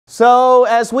So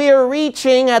as we are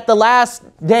reaching at the last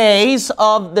days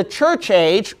of the church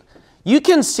age, you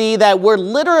can see that we're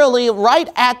literally right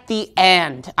at the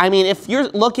end. I mean, if you're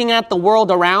looking at the world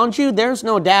around you, there's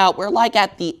no doubt we're like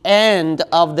at the end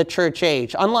of the church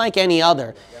age, unlike any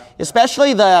other.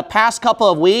 Especially the past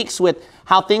couple of weeks with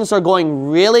how things are going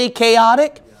really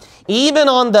chaotic. Even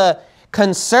on the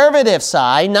conservative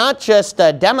side, not just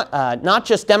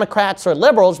Democrats or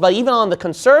liberals, but even on the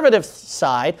conservative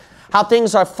side, how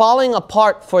things are falling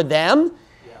apart for them.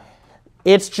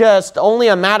 It's just only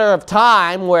a matter of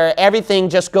time where everything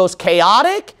just goes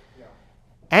chaotic.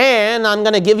 And I'm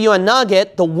going to give you a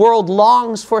nugget. The world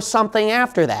longs for something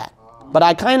after that. But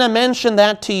I kind of mentioned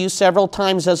that to you several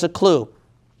times as a clue.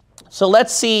 So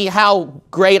let's see how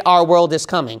great our world is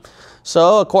coming.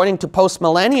 So according to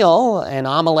postmillennial and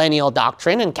amillennial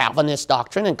doctrine and Calvinist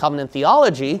doctrine and covenant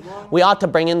theology, we ought to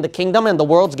bring in the kingdom, and the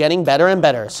world's getting better and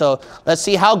better. So let's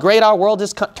see how great our world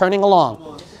is turning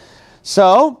along.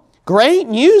 So great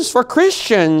news for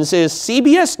Christians is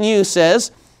CBS News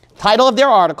says, title of their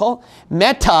article,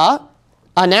 Meta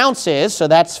announces, so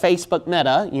that's Facebook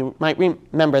Meta, you might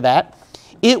remember that,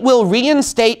 it will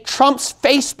reinstate Trump's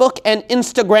Facebook and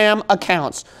Instagram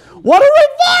accounts. What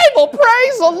a revival!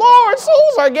 Praise the Lord!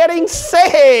 Souls are getting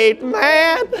saved,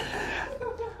 man.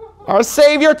 Our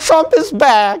Savior Trump is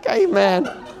back. Amen.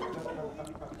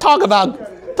 Talk about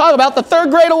the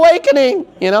third great awakening,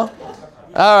 you know.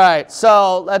 All right,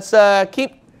 so let's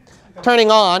keep turning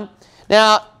on.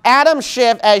 Now, Adam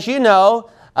Schiff, as you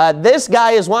know, this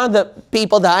guy is one of the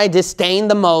people that I disdain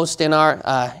the most in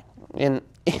our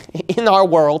in our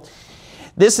world.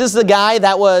 This is the guy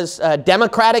that was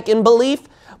democratic in belief,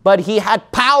 but he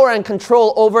had power and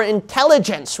control over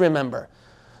intelligence, remember.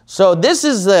 So this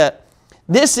is the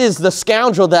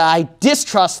scoundrel that I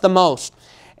distrust the most.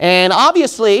 And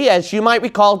obviously, as you might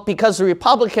recall, because the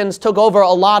Republicans took over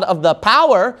a lot of the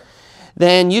power,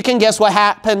 then you can guess what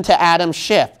happened to Adam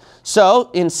Schiff. So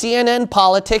in CNN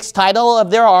Politics, title of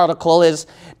their article is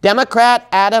Democrat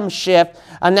Adam Schiff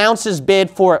announces bid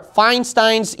for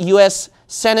Feinstein's U.S.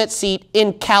 Senate seat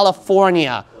in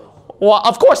California. Well,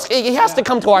 of course, he has to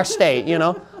come to our state, you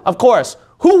know. Of course.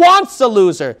 Who wants the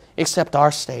loser? Except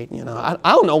our state, you know.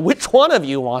 I don't know which one of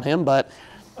you want him, but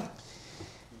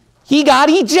he got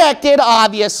ejected,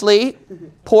 obviously.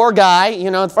 Poor guy, you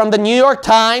know, from the New York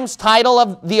Times, title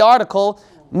of the article,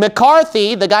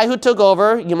 McCarthy, the guy who took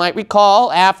over, you might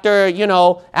recall, after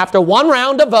one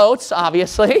round of votes,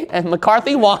 obviously, and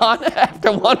McCarthy won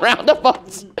after one round of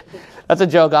votes. That's a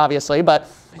joke, obviously, but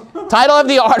title of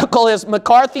the article is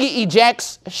McCarthy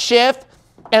ejects Schiff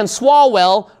and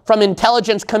Swalwell from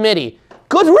Intelligence Committee.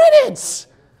 Good riddance.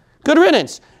 Good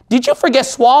riddance. Did you forget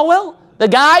Swalwell? The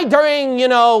guy during,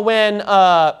 when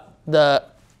the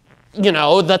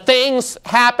things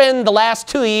happened the last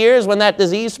 2 years when that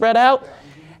disease spread out,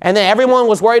 and then everyone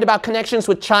was worried about connections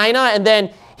with China, and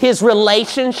then his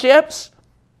relationships,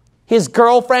 his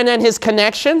girlfriend and his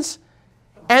connections.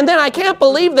 And then I can't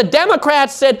believe the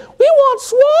Democrats said, we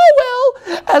want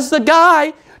Swalwell as the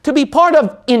guy to be part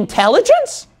of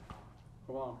intelligence?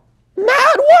 Come on.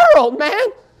 Mad world, man.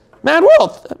 Mad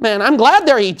world. Man, I'm glad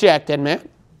they're ejected, man.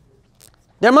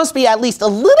 There must be at least a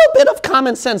little bit of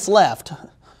common sense left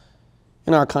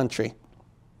in our country.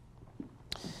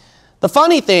 The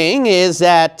funny thing is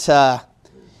that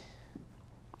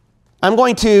I'm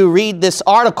going to read this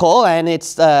article, and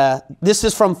this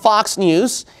is from Fox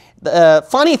News. The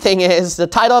funny thing is, the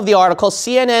title of the article,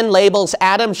 CNN labels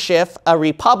Adam Schiff a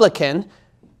Republican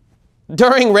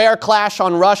during rare clash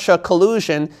on Russia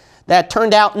collusion that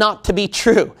turned out not to be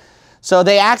true. So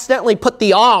they accidentally put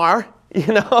the R,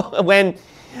 when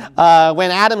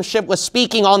Adam Schiff was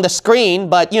speaking on the screen,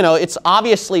 but, it's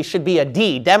obviously should be a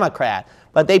D, Democrat.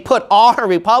 But they put R,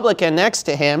 Republican, next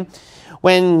to him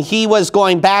when he was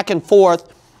going back and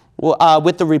forth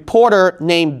with the reporter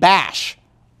named Bash.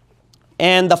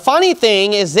 And the funny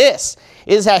thing is this,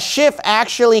 is that Schiff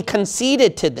actually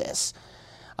conceded to this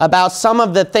about some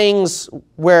of the things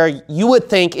where you would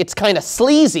think it's kind of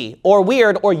sleazy or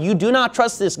weird, or you do not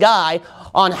trust this guy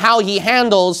on how he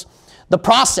handles the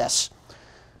process.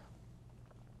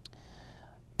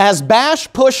 As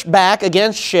Bash pushed back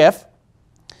against Schiff,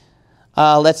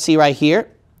 let's see right here.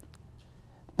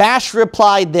 Bash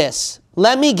replied this,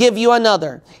 let me give you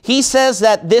another. He says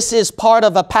that this is part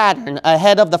of a pattern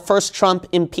ahead of the first Trump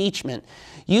impeachment.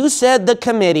 You said the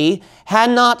committee had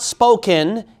not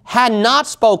spoken to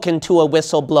a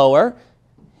whistleblower.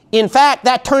 In fact,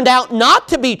 that turned out not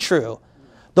to be true.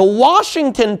 The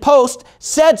Washington Post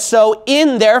said so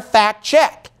in their fact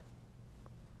check.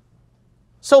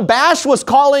 So Bash was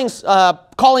calling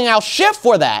out Schiff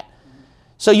for that.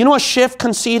 So you know what Schiff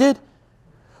conceded?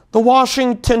 The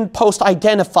Washington Post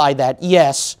identified that,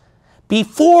 yes.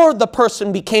 Before the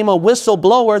person became a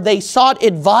whistleblower, they sought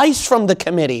advice from the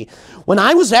committee. When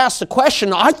I was asked the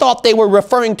question, I thought they were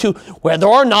referring to whether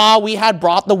or not we had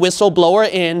brought the whistleblower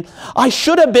in. I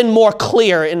should have been more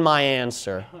clear in my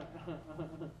answer.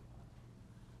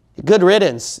 Good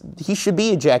riddance. He should be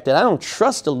ejected. I don't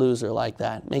trust a loser like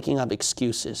that, making up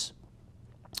excuses.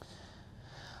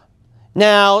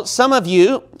 Now, some of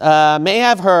you may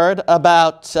have heard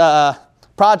about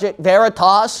Project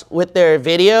Veritas with their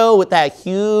video, with that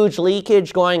huge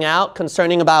leakage going out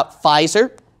concerning about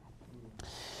Pfizer.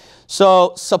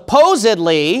 So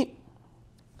supposedly,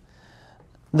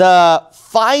 the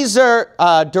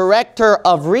Pfizer director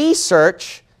of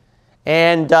research,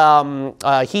 and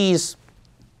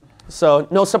so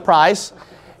no surprise,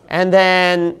 and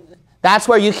then that's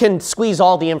where you can squeeze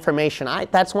all the information.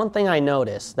 That's one thing I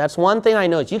noticed. That's one thing I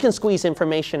noticed. You can squeeze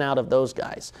information out of those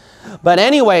guys. But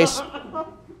anyways,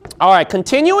 all right,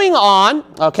 continuing on,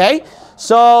 okay.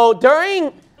 So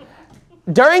during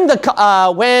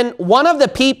the, when one of the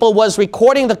people was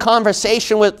recording the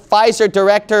conversation with Pfizer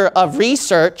director of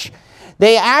research,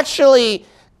 they actually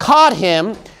caught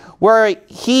him where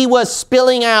he was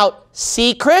spilling out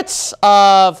secrets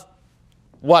of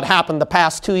what happened the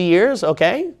past 2 years,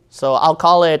 okay? So I'll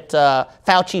call it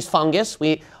Fauci's fungus.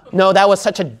 We know that was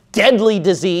such a deadly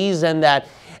disease and that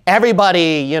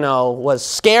everybody, you know, was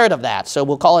scared of that. So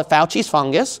we'll call it Fauci's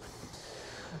fungus.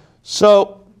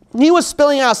 So he was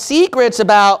spilling out secrets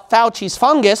about Fauci's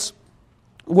fungus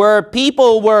where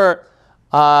people were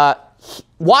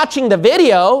watching the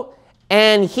video,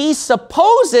 and he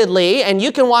supposedly, and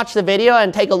you can watch the video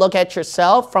and take a look at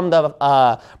yourself from the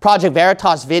Project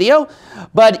Veritas video,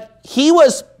 but he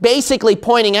was basically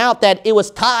pointing out that it was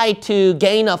tied to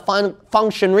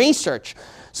gain-of-function research.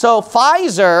 So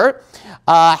Pfizer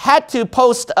had to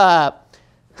post an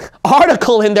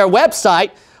article in their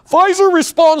website. Pfizer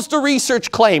responds to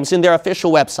research claims in their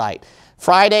official website.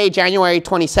 Friday, January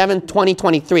 27,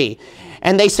 2023.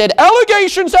 And they said,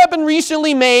 allegations have been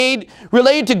recently made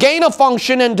related to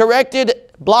gain-of-function and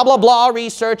directed blah, blah, blah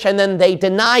research, and then they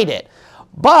denied it.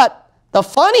 But the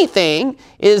funny thing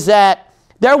is that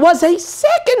there was a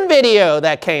second video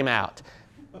that came out.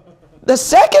 The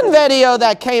second video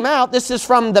that came out, this is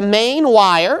from the Main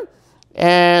Wire,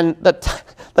 and the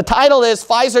title is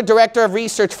Pfizer Director of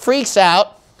Research Freaks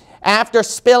Out After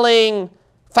Spilling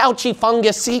Fauci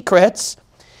Fungus Secrets.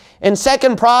 In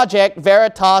second project,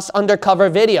 Veritas undercover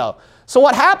video. So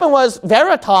what happened was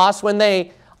Veritas, when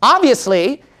they,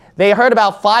 obviously, they heard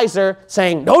about Pfizer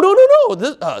saying, no, no, no,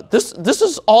 no, this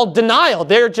is all denial.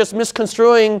 They're just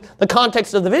misconstruing the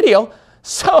context of the video.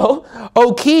 So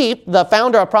O'Keefe, the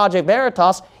founder of Project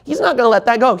Veritas, he's not going to let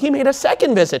that go. He made a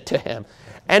second visit to him.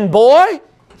 And boy,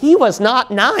 he was not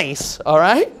nice, all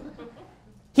right?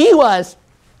 He was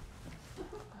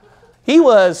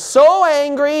so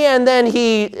angry, and then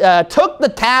he took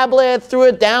the tablet, threw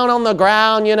it down on the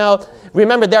ground, you know.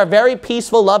 Remember, they're very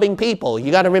peaceful, loving people.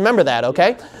 You got to remember that,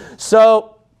 okay?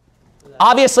 So,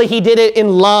 obviously, he did it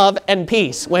in love and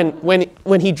peace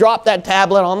when he dropped that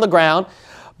tablet on the ground.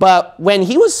 But when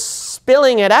he was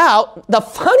spilling it out, the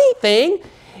funny thing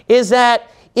is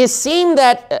that it seemed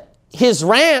that his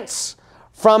rants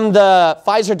from the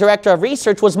Pfizer director of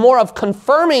research was more of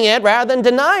confirming it rather than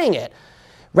denying it.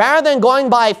 Rather than going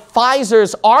by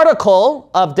Pfizer's article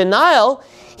of denial,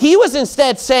 he was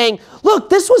instead saying, look,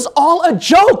 this was all a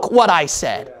joke, what I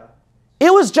said.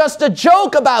 It was just a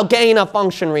joke about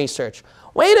gain-of-function research.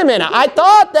 Wait a minute, I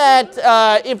thought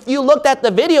that if you looked at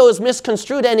the video, it was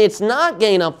misconstrued and it's not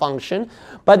gain-of-function.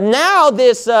 But now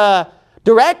this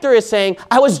director is saying,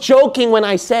 I was joking when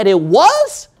I said it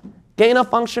was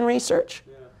gain-of-function research.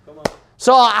 Yeah, come on.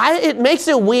 So it makes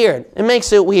it weird. It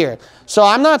makes it weird. So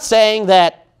I'm not saying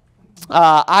that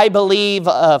I believe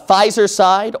Pfizer's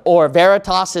side or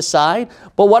Veritas' side,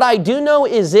 but what I do know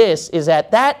is this, is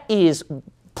that is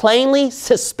plainly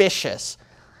suspicious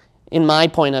in my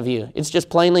point of view. It's just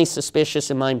plainly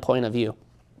suspicious in my point of view.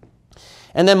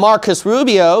 And then Marcus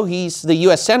Rubio, he's the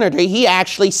U.S. Senator, he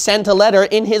actually sent a letter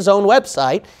in his own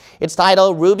website. It's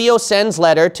titled, Rubio Sends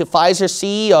Letter to Pfizer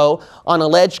CEO on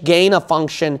Alleged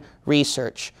Gain-of-Function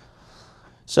Research.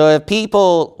 So if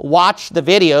people watch the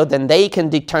video, then they can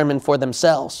determine for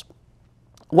themselves.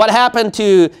 What happened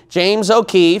to James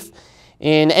O'Keefe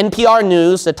in NPR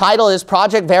News? The title is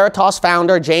Project Veritas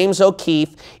founder James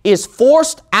O'Keefe is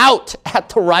forced out at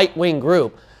the right-wing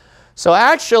group. So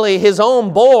actually his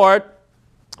own board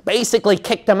basically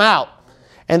kicked him out.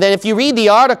 And then if you read the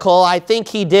article, I think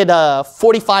he did a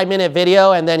 45-minute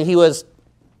video and then he was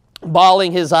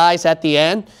bawling his eyes at the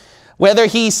end. Whether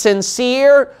he's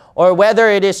sincere or whether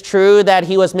it is true that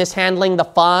he was mishandling the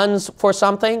funds for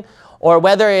something, or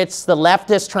whether it's the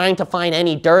leftists trying to find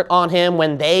any dirt on him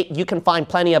when you can find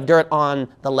plenty of dirt on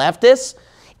the leftists.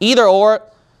 Either or,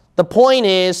 the point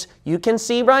is, you can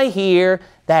see right here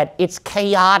that it's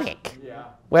chaotic. Yeah.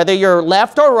 Whether you're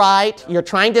left or right, you're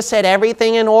trying to set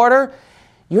everything in order,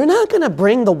 you're not going to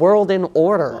bring the world in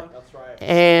order. That's right.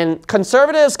 And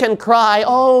conservatives can cry,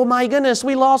 oh my goodness,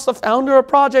 we lost the founder of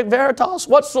Project Veritas.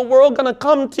 What's the world going to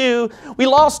come to? We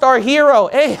lost our hero.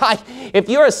 Hey, if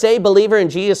you're a saved believer in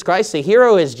Jesus Christ, the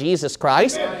hero is Jesus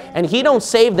Christ. Amen. And he don't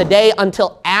save the day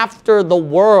until after the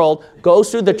world goes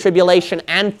through the tribulation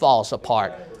and falls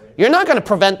apart. You're not going to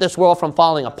prevent this world from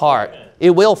falling apart.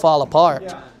 It will fall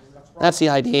apart. That's the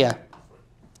idea.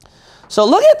 So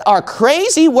look at our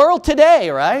crazy world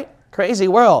today, right? Crazy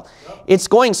world. It's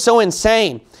going so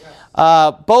insane,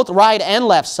 both right and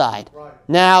left side.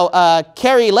 Now,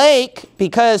 Carrie Lake,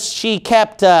 because she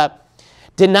kept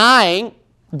denying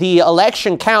the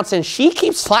election counts, and she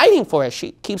keeps fighting for it.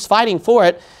 She keeps fighting for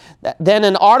it. Then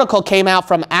an article came out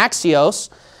from Axios.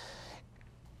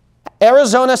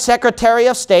 Arizona Secretary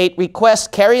of State requests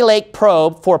Carrie Lake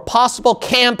probe for possible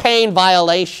campaign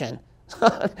violation.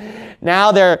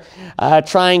 Now they're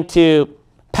trying to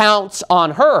pounce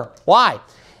on her. Why?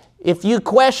 If you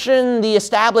question the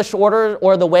established order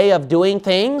or the way of doing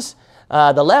things,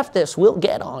 the leftists will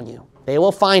get on you. They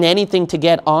will find anything to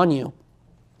get on you.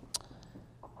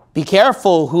 Be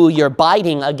careful who you're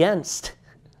biting against.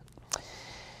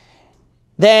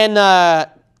 Then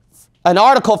an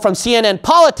article from CNN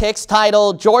Politics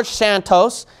titled George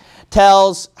Santos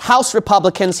tells House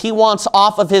Republicans he wants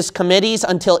off of his committees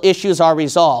until issues are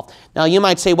resolved. Now you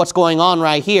might say, what's going on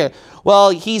right here?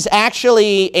 Well, he's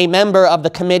actually a member of the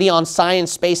Committee on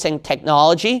Science, Space, and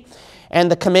Technology,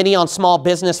 and the Committee on Small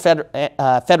Business, and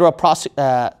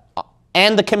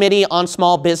the Committee on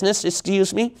Small Business,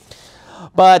 excuse me.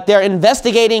 But they're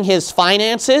investigating his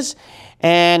finances,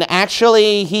 and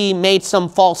actually he made some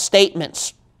false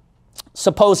statements,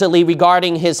 supposedly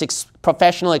regarding his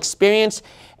professional experience,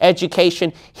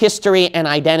 education, history, and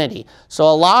identity. So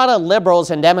a lot of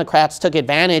liberals and Democrats took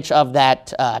advantage of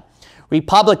that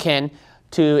Republican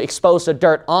to expose the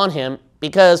dirt on him,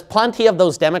 because plenty of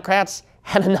those Democrats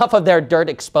had enough of their dirt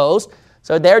exposed,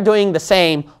 so they're doing the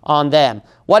same on them.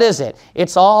 What is it?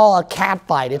 It's all a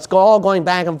catfight. It's all going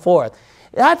back and forth.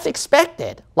 That's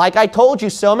expected. Like I told you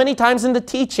so many times in the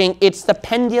teaching, it's the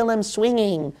pendulum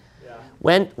swinging. Yeah.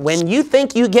 When you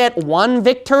think you get one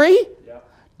victory, yeah,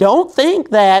 don't think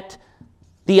that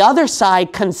the other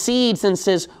side concedes and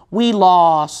says, we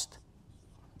lost.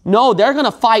 No, they're going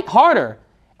to fight harder.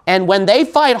 And when they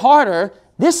fight harder,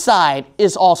 this side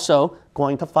is also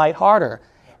going to fight harder.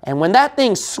 And when that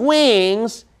thing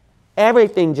swings,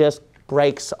 everything just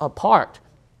breaks apart.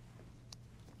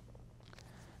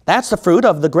 That's the fruit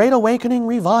of the Great Awakening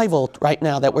revival right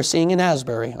now that we're seeing in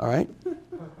Asbury, all right?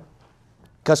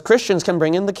 Because Christians can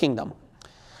bring in the kingdom.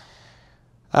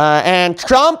 And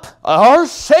Trump, our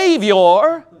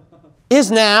savior,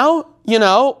 is now,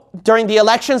 during the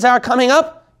elections that are coming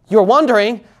up, you're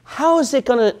wondering, how is it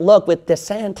going to look with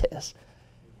DeSantis?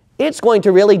 It's going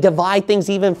to really divide things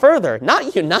even further,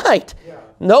 not unite. Yeah.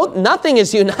 No, nothing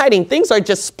is uniting. Things are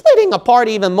just splitting apart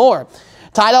even more.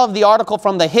 Title of the article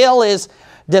from The Hill is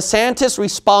DeSantis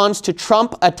responds to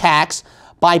Trump attacks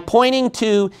by pointing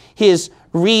to his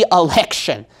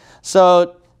re-election.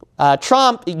 So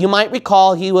Trump, you might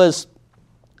recall, he was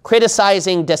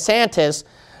criticizing DeSantis,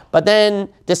 but then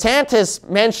DeSantis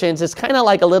mentions, it's kind of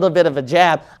like a little bit of a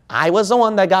jab, I was the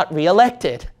one that got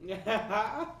re-elected.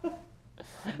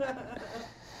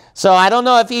 So I don't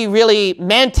know if he really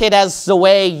meant it as the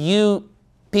way you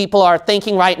people are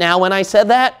thinking right now when I said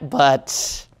that,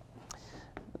 but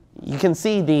you can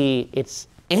see it's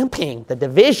amping. The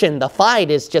division, the fight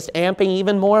is just amping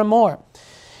even more and more.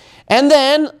 And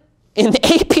then in the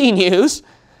AP News,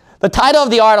 the title of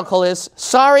the article is,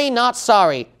 Sorry, Not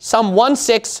Sorry. Some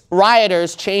 1-6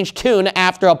 rioters changed tune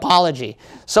after apology.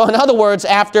 So in other words,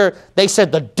 after they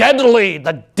said the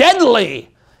deadly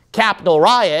Capitol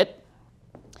riot,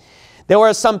 there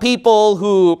were some people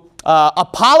who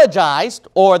apologized,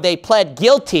 or they pled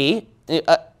guilty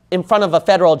in front of a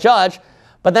federal judge.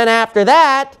 But then after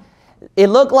that, it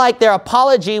looked like their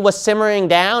apology was simmering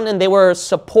down, and they were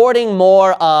supporting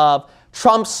more of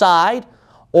Trump's side,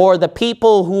 or the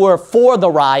people who were for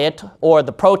the riot, or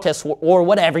the protests, or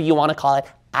whatever you want to call it.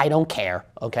 I don't care,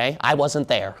 okay? I wasn't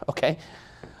there, okay?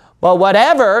 But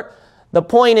whatever, the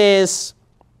point is,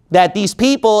 that these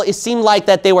people, it seemed like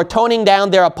that they were toning down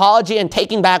their apology and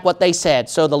taking back what they said.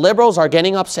 So the liberals are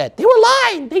getting upset. They were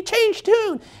lying. They changed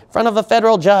tune in front of a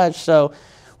federal judge. So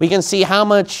we can see how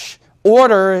much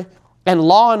order and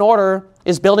law and order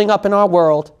is building up in our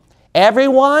world.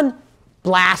 Everyone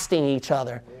blasting each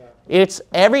other. It's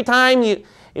every time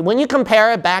when you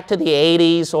compare it back to the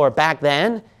 80s or back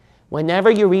then,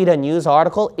 whenever you read a news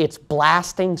article, it's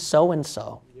blasting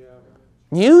so-and-so.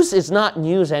 News is not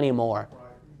news anymore.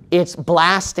 It's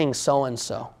blasting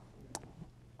so-and-so.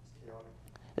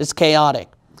 It's chaotic.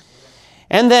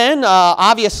 And then,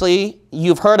 obviously,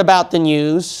 you've heard about the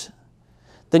news.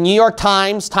 The New York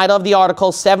Times, title of the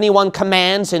article, 71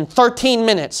 commands in 13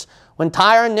 minutes. When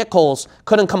Tyre Nichols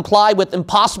couldn't comply with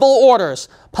impossible orders,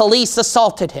 police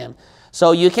assaulted him.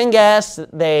 So you can guess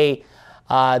they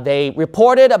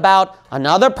reported about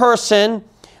another person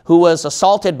who was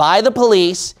assaulted by the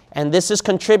police, and this is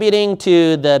contributing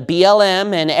to the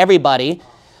BLM and everybody.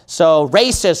 So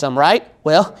racism, right?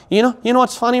 Well, you know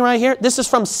what's funny right here? This is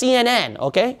from CNN,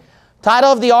 okay?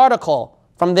 Title of the article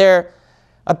from their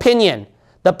opinion.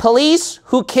 The police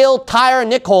who killed Tyre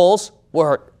Nichols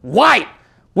were white,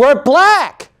 were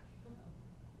black.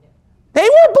 They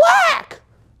were black.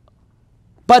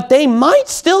 But they might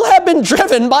still have been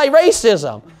driven by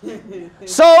racism.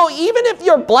 So even if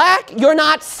you're black, you're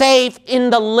not safe in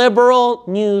the liberal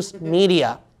news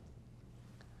media.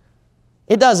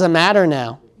 It doesn't matter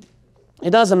now. It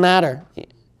doesn't matter.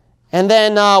 And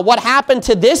then what happened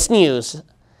to this news?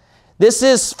 This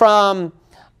is from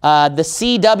the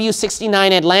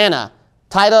CW69 Atlanta.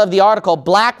 Title of the article,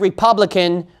 Black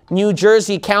Republican New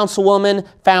Jersey Councilwoman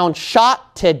found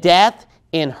shot to death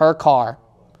in her car.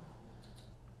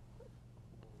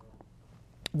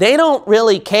 They don't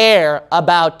really care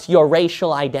about your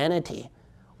racial identity.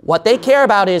 What they care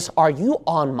about is, are you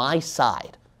on my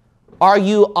side? Are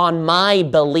you on my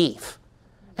belief?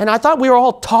 And I thought we were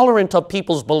all tolerant of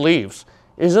people's beliefs.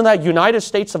 Isn't that United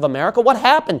States of America? What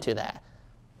happened to that?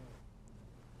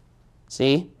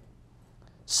 See?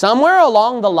 Somewhere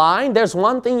along the line, there's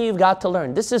one thing you've got to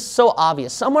learn. This is so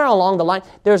obvious. Somewhere along the line,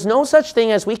 there's no such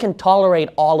thing as we can tolerate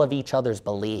all of each other's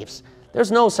beliefs. There's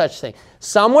no such thing.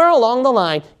 Somewhere along the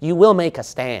line, you will make a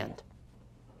stand.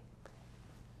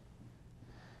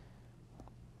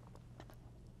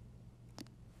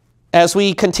 As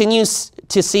we continue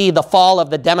to see the fall of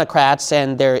the Democrats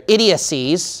and their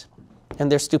idiocies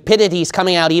and their stupidities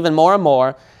coming out even more and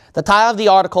more, the title of the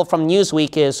article from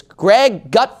Newsweek is Greg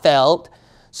Gutfeld.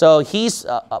 So he's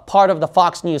a part of the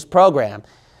Fox News program.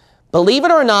 Believe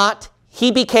it or not,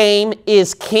 he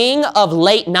is king of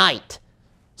late night.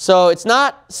 So it's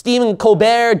not Stephen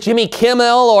Colbert, Jimmy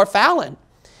Kimmel, or Fallon.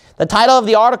 The title of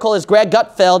the article is Greg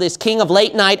Gutfeld is king of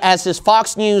late night as his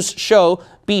Fox News show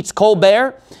beats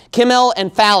Colbert, Kimmel,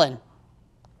 and Fallon.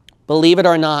 Believe it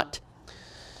or not.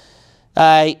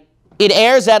 It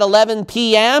airs at 11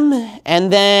 p.m.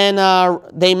 and then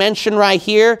they mention right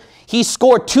here, he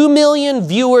scored 2 million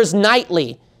viewers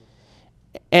nightly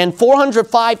and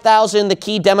 405,000 the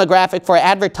key demographic for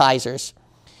advertisers.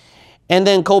 And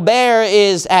then Colbert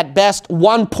is at best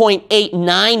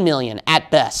 1.89 million at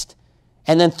best.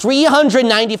 And then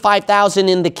 395,000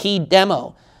 in the key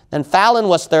demo. Then Fallon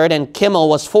was third and Kimmel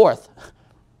was fourth.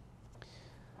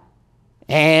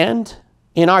 And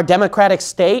in our democratic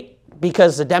state,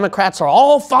 because the Democrats are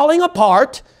all falling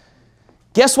apart,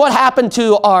 guess what happened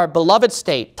to our beloved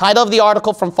state? Title of the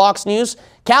article from Fox News,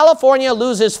 California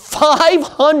loses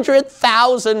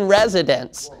 500,000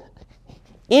 residents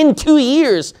in 2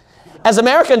 years as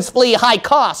Americans flee high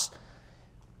costs.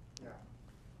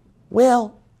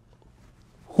 Well,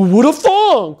 who would have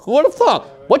thought? Who would have thought?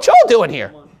 What y'all doing here?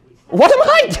 What am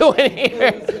I doing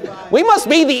here? We must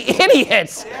be the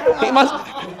idiots.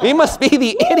 We must be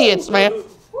the idiots, man.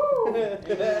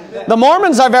 The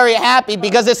Mormons are very happy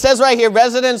because it says right here,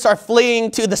 residents are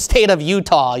fleeing to the state of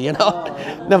Utah, you know,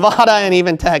 Nevada and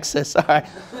even Texas. All right.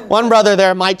 One brother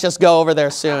there might just go over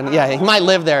there soon. Yeah, he might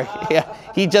live there. Yeah,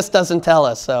 he just doesn't tell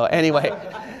us. So anyway,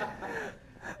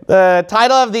 the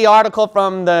title of the article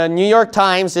from the New York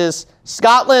Times is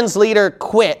Scotland's leader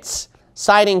quits,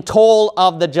 citing toll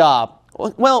of the job.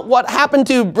 Well, what happened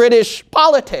to British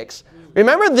politics?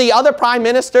 Remember the other prime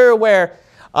minister where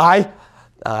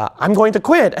I'm going to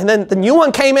quit, and then the new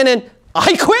one came in and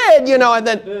I quit, you know, and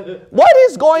then what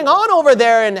is going on over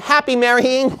there in happy merry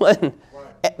England?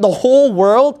 The whole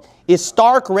world is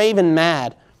stark raving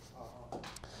mad.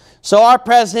 So our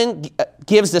president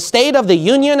gives the State of the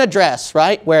Union address,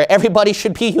 right, where everybody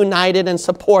should be united and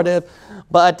supportive,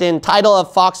 but in title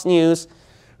of Fox News,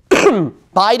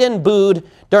 Biden booed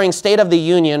during State of the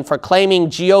Union for claiming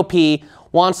GOP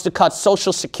wants to cut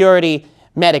Social Security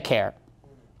Medicare.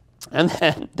 And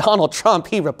then Donald Trump,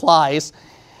 he replies,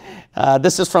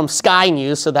 this is from Sky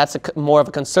News, so that's more of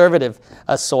a conservative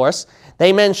source.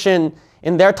 They mention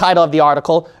in their title of the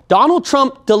article, Donald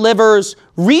Trump delivers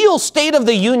real State of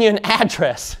the Union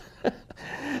address.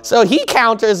 So he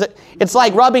counters it. It's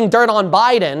like rubbing dirt on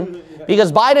Biden,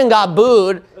 because Biden got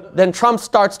booed, then Trump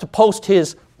starts to post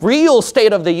his real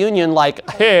State of the Union like,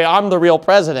 hey, I'm the real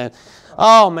president.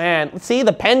 Oh, man. See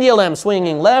the pendulum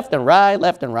swinging left and right,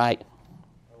 left and right.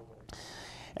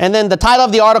 And then the title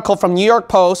of the article from New York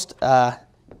Post,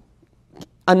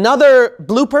 another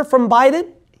blooper from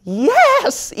Biden?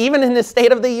 Yes, even in his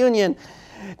State of the Union.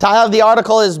 Title of the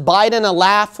article is Biden, a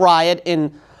laugh riot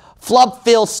in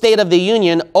flub-filled State of the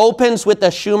Union, opens with a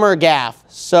Schumer gaffe.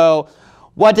 So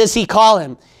what does he call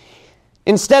him?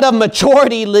 Instead of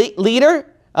majority leader,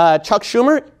 Chuck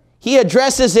Schumer, he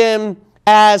addresses him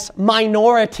as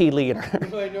minority leader.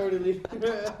 Minority leader.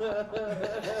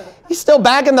 He's still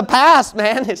back in the past,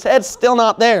 man. His head's still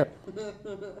not there.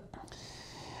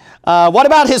 What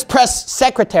about his press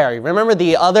secretary? Remember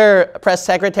the other press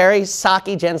secretary, Jen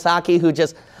Psaki, who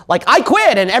just like, I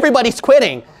quit, and everybody's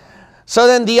quitting. So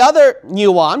then the other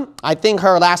new one, I think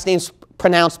her last name's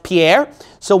pronounced Pierre.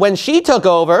 So when she took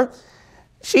over,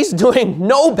 she's doing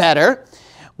no better.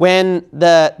 When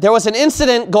there was an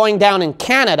incident going down in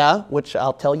Canada, which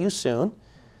I'll tell you soon.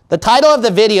 The title of the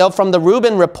video from the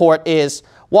Rubin Report is,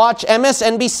 watch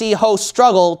MSNBC host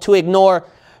struggle to ignore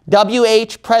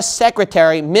WH press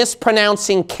secretary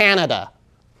mispronouncing Canada.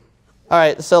 All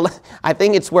right, so I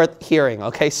think it's worth hearing,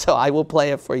 okay? So I will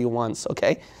play it for you once,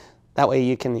 okay? That way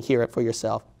you can hear it for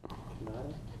yourself.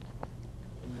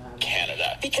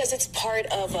 Canada. Because it's part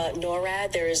of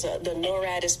NORAD. There is the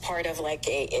NORAD is part of like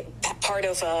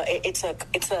it's a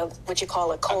what you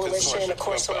call a coalition, a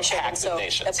consortium, and so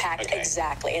a pact, okay.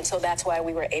 Exactly. And so that's why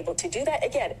we were able to do that.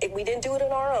 Again, we didn't do it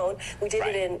on our own. We did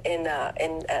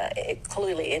it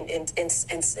clearly in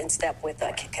step with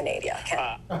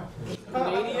Canada.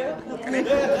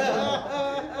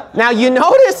 Now you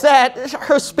notice that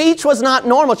her speech was not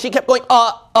normal. She kept going,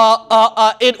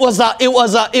 it was,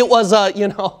 you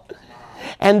know.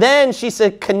 And then she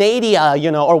said, Canada, you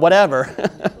know, or whatever.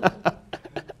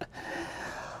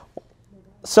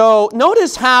 So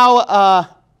notice how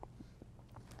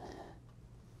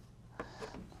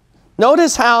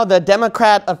the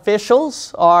Democrat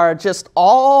officials are just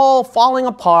all falling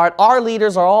apart. Our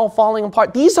leaders are all falling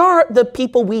apart. These are the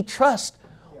people we trust,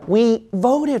 we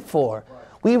voted for,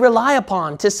 we rely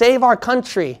upon to save our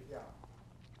country.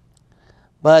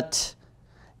 But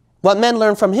what men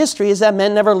learn from history is that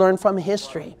men never learn from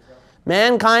history.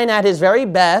 Mankind at his very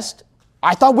best,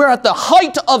 I thought we're at the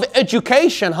height of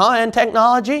education, and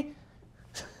technology.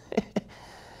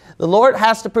 The Lord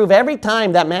has to prove every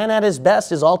time that man at his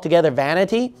best is altogether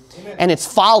vanity, and it's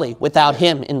folly without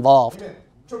Him involved.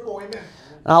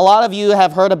 Now, a lot of you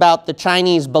have heard about the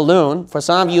Chinese balloon. For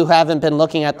some of you who haven't been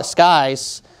looking at the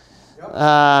skies,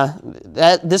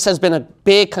 this has been a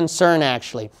big concern,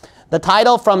 actually. The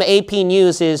title from AP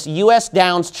News is U.S.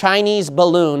 Downs Chinese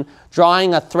Balloon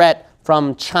Drawing a Threat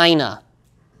from China.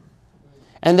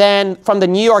 And then from the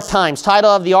New York Times,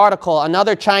 title of the article,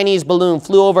 another Chinese balloon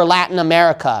flew over Latin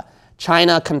America.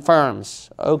 China confirms.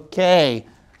 Okay,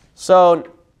 so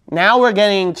now we're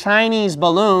getting Chinese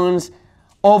balloons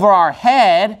over our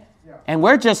head, and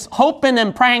we're just hoping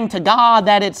and praying to God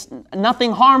that it's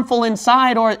nothing harmful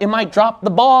inside, or it might drop the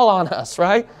ball on us,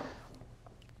 right?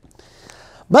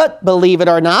 But believe it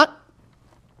or not,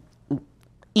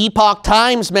 Epoch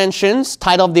Times mentions,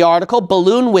 title of the article,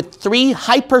 balloon with 3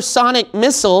 hypersonic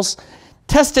missiles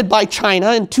tested by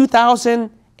China in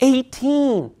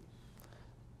 2018.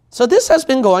 So this has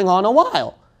been going on a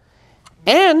while.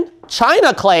 And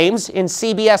China claims in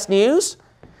CBS News,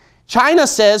 China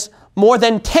says more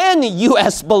than 10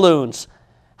 U.S. balloons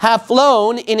have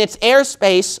flown in its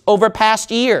airspace over past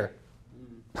year.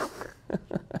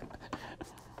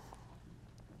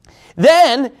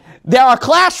 Then there are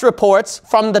clash reports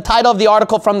from the title of the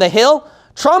article from The Hill.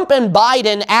 Trump and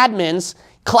Biden admins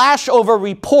clash over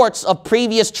reports of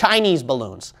previous Chinese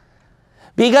balloons.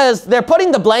 Because they're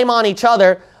putting the blame on each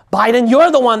other. Biden,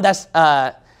 you're the one that's,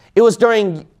 it was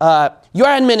during your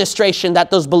administration that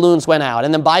those balloons went out.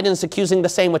 And then Biden's accusing the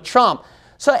same with Trump.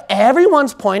 So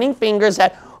everyone's pointing fingers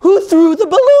at who threw the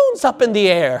balloons up in the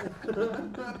air.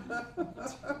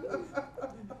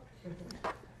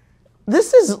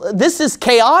 This is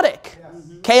chaotic.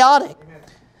 Chaotic.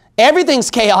 Everything's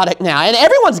chaotic now. And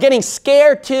everyone's getting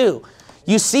scared too.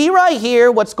 You see right here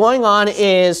what's going on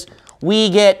is we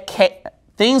get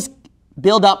things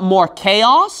build up more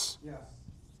chaos,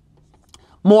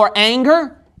 more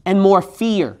anger, and more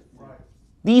fear.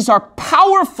 These are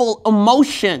powerful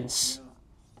emotions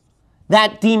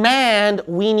that demand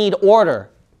we need order.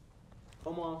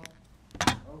 Come on.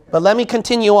 Okay. But let me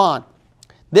continue on.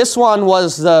 This one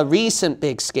was the recent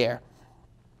big scare.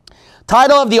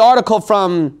 Title of the article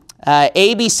from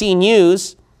ABC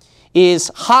News is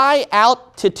High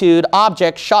Altitude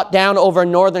Object Shot Down Over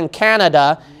Northern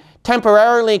Canada,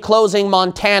 Temporarily Closing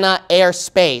Montana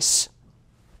Airspace.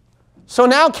 So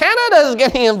now Canada is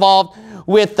getting involved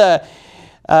with the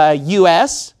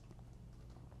U.S.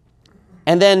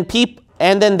 And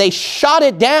then they shot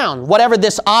it down, whatever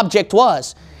this object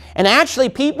was. And actually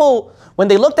people, when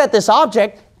they looked at this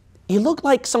object, it looked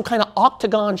like some kind of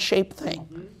octagon-shaped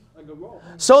thing.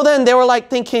 So then they were like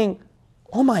thinking,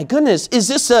 oh my goodness, is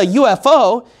this a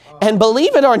UFO? And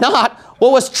believe it or not,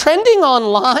 what was trending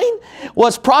online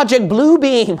was Project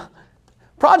Bluebeam.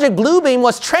 Project Bluebeam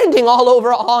was trending all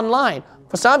over online.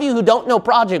 For some of you who don't know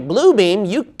Project Bluebeam,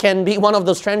 you can be one of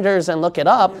those trenders and look it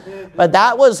up. But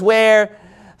that was where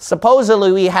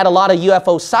supposedly we had a lot of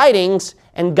UFO sightings,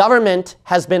 and government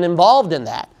has been involved in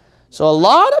that. So a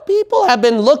lot of people have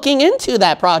been looking into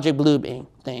that Project Bluebeam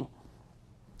thing.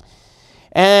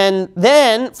 And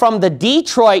then from the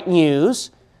Detroit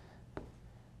News,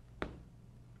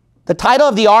 the title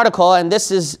of the article, and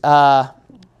this is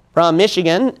from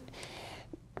Michigan,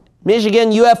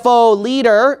 Michigan UFO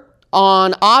leader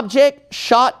on object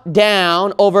shot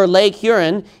down over Lake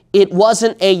Huron. It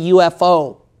wasn't a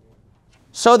UFO.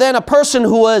 So then a person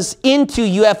who was into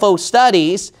UFO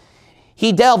studies,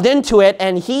 he delved into it,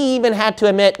 and he even had to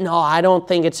admit, no, I don't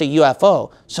think it's a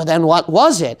UFO. So then what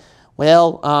was it?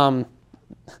 Well,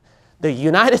 the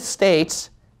United States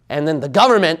and then the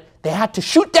government, they had to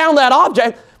shoot down that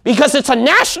object because it's a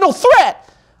national threat.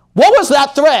 What was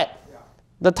that threat? Yeah.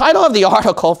 The title of the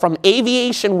article from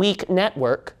Aviation Week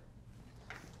Network,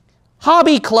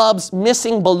 Hobby Club's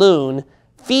Missing Balloon,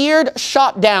 Feared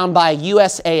Shot Down by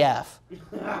USAF.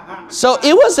 So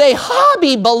it was a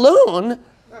hobby balloon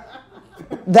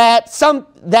that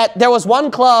there was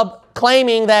one club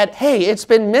claiming that, hey, it's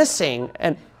been missing.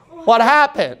 And what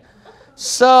happened?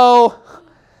 So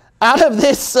out of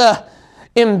this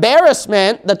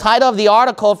embarrassment, the title of the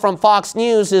article from Fox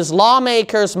News is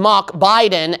Lawmakers Mock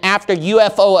Biden After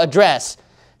UFO Address.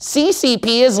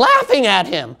 CCP is laughing at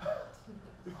him.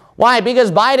 Why?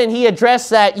 Because Biden, he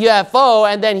addressed that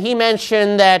UFO, and then he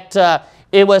mentioned that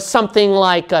it was something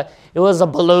like it was a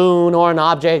balloon or an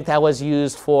object that was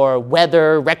used for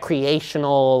weather,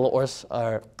 recreational,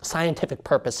 or scientific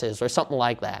purposes or something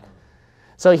like that.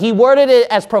 So he worded it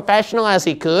as professional as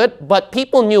he could, but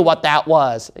people knew what that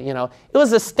was. You know, it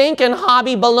was a stinking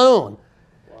hobby balloon.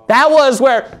 Wow. That was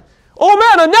where,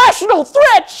 oh man, a national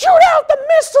threat! Shoot out the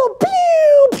missile! Pew!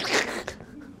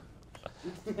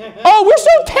 Oh, we're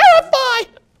so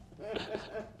terrified!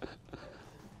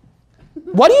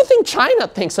 What do you think China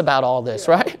thinks about all this,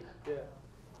 right?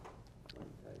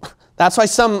 Yeah. That's why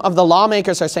some of the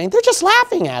lawmakers are saying they're just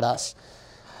laughing at us.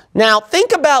 Now,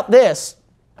 think about this.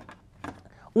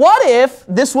 What if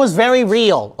this was very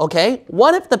real, okay?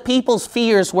 What if the people's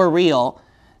fears were real,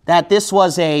 that this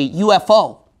was a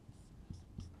UFO?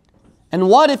 And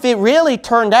what if it really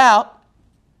turned out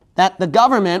that the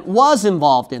government was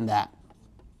involved in that?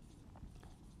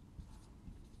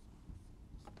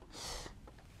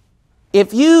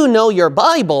 If you know your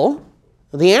Bible,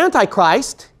 the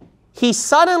Antichrist, he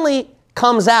suddenly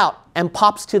comes out and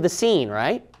pops to the scene,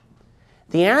 right?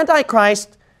 The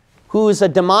Antichrist, who is a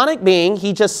demonic being,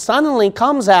 he just suddenly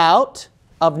comes out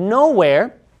of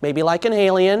nowhere, maybe like an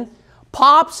alien,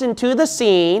 pops into the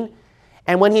scene,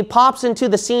 and when he pops into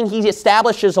the scene, he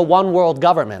establishes a one-world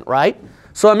government, right?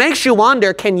 So it makes you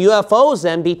wonder, can UFOs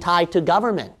then be tied to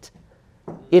government?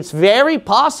 It's very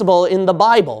possible in the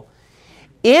Bible.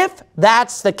 If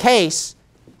that's the case,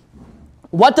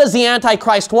 what does the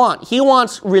Antichrist want? He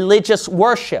wants religious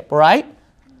worship, right?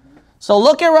 So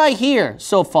look at right here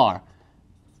so far.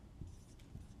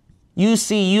 You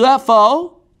see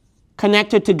UFO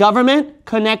connected to government,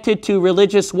 connected to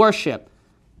religious worship.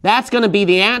 That's going to be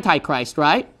the Antichrist,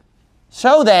 right?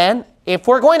 So then, if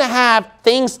we're going to have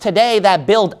things today that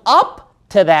build up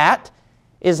to that,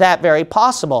 is that very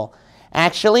possible?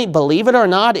 Actually, believe it or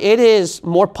not, it is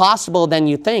more possible than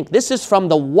you think. This is from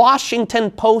the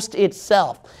Washington Post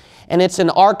itself, and it's an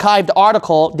archived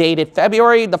article dated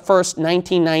February the 1st,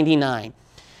 1999.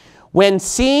 When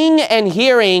seeing and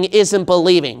hearing isn't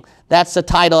believing. That's the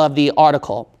title of the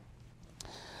article.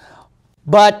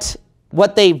 But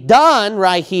what they've done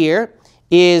right here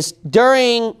is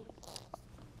during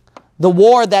the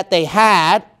war that they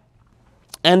had,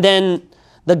 and then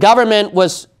the government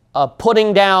was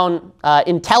putting down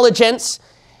intelligence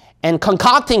and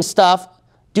concocting stuff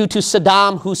due to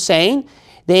Saddam Hussein,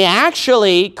 they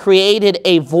actually created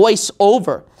a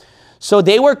voiceover. So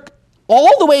they were,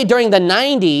 all the way during the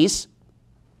 90s,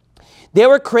 they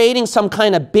were creating some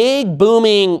kind of big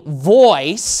booming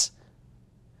voice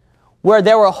where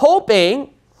they were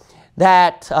hoping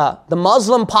that the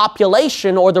Muslim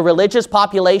population or the religious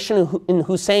population in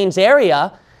Hussein's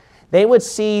area, they would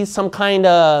see some kind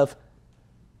of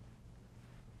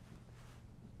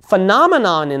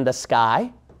phenomenon in the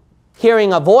sky,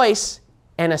 hearing a voice,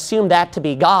 and assume that to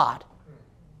be God.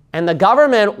 And the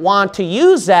government want to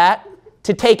use that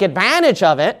to take advantage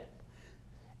of it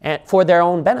and for their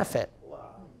own benefit.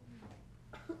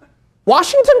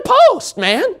 Washington Post,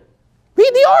 man.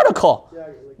 Read the article.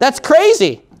 That's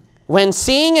crazy. When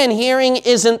seeing and hearing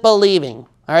isn't believing.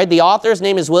 All right, the author's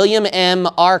name is William M.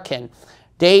 Arkin.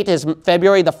 Date is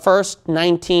February the 1st,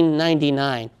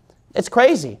 1999. It's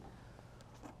crazy.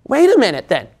 Wait a minute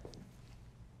then.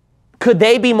 Could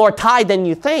they be more tied than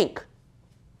you think?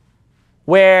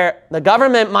 Where the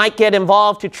government might get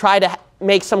involved to try to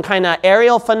make some kind of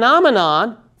aerial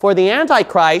phenomenon for the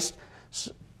Antichrist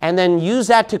and then use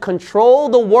that to control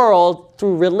the world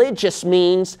through religious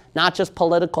means, not just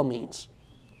political means.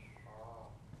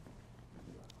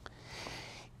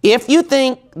 If you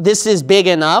think this is big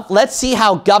enough, let's see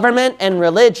how government and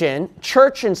religion,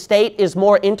 church and state, is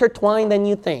more intertwined than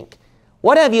you think.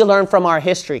 What have you learned from our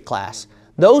history class?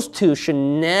 Those two should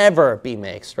never be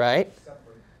mixed, right?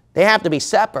 They have to be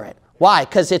separate. Why?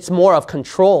 Because it's more of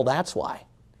control, that's why.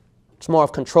 It's more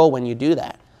of control when you do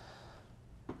that.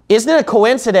 Isn't it a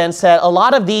coincidence that a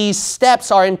lot of these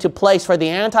steps are into place for the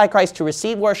Antichrist to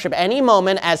receive worship any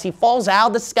moment as he falls out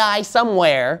of the sky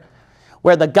somewhere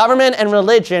where the government and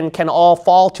religion can all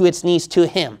fall to its knees to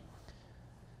him?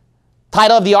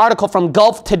 Title of the article from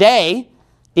Gulf Today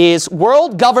is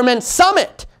World Government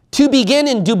Summit to begin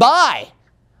in Dubai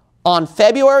on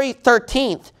February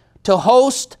 13th to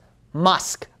host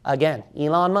Musk. Again,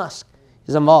 Elon Musk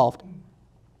is involved.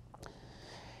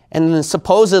 And then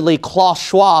supposedly Klaus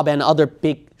Schwab and other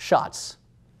big shots,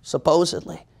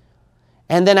 supposedly.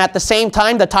 And then at the same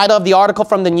time, the title of the article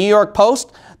from the New York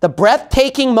Post, the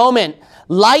breathtaking moment,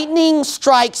 lightning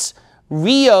strikes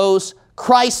Rio's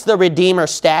Christ the Redeemer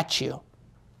statue.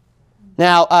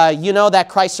 Now, you know that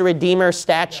Christ the Redeemer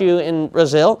statue in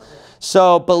Brazil?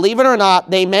 So believe it or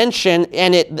not, they mentioned,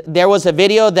 and there was a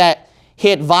video that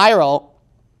hit viral,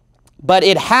 but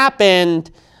it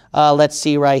happened, let's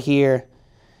see right here.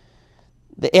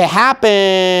 It happened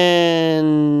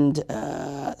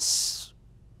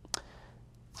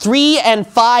 3 and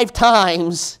 5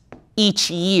 times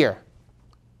each year.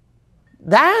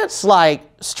 That's like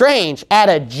strange. At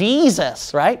a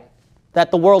Jesus, right,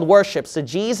 that the world worships, the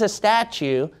Jesus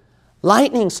statue,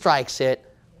 lightning strikes it,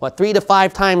 what, 3 to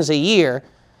 5 times a year.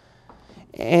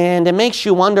 And it makes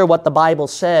you wonder what the Bible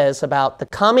says about the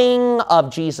coming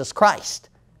of Jesus Christ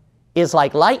is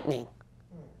like lightning.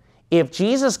 If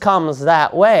Jesus comes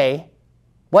that way,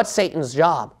 what's Satan's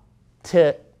job?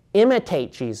 To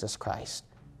imitate Jesus Christ.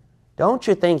 Don't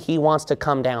you think he wants to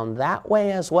come down that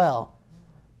way as well?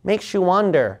 Makes you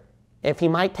wonder if he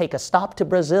might take a stop to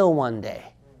Brazil one day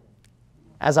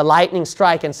as a lightning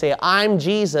strike and say, I'm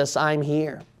Jesus, I'm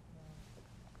here.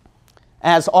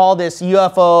 As all this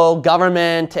UFO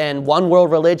government and one world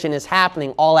religion is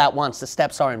happening all at once, the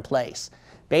steps are in place.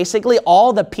 Basically,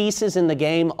 all the pieces in the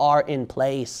game are in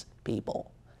place,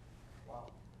 people. Wow.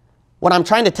 What I'm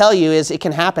trying to tell you is it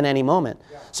can happen any moment.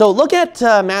 Yeah. So look at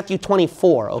Matthew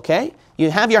 24, okay?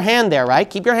 You have your hand there, right?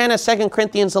 Keep your hand at 2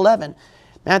 Corinthians 11.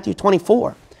 Matthew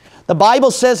 24. The Bible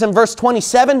says in verse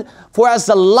 27, for as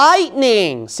the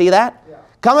lightning, see that? Yeah.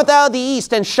 Cometh out of the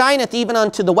east and shineth even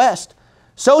unto the west,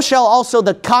 so shall also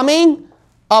the coming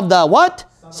of the what?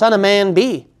 Son of Man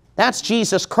be. That's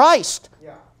Jesus Christ.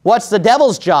 Yeah. What's the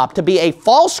devil's job? To be a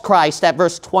false Christ at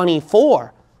verse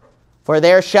 24. For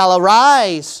there shall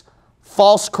arise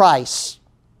false Christs.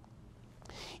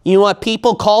 You know what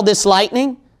people call this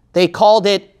lightning? They called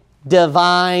it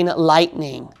divine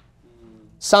lightning.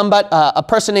 A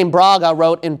person named Braga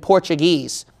wrote in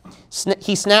Portuguese.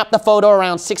 He snapped the photo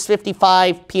around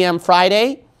 6:55 p.m.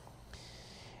 Friday.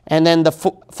 And then the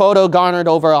photo garnered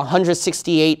over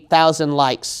 168,000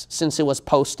 likes since it was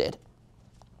posted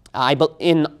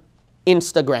in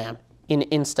Instagram.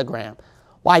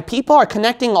 Why people are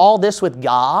connecting all this with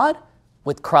God,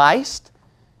 with Christ?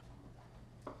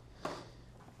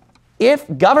 If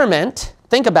government,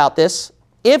 think about this,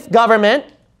 if government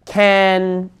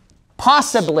can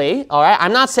possibly, all right,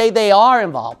 I'm not saying they are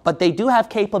involved, but they do have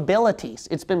capabilities.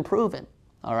 It's been proven,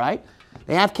 all right?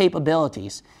 They have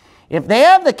capabilities. If they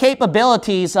have the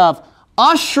capabilities of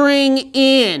ushering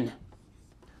in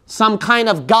some kind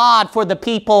of God for the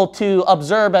people to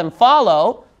observe and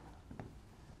follow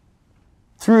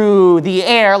through the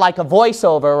air like a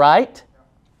voiceover, right?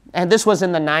 And this was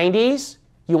in the 90s.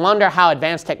 You wonder how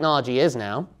advanced technology is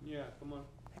now. Yeah, come on.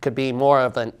 It could be more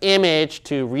of an image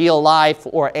to real life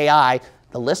or AI.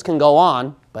 The list can go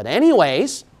on. But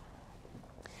anyways,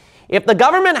 if the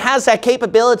government has that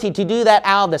capability to do that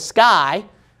out of the sky,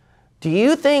 do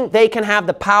you think they can have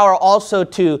the power also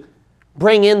to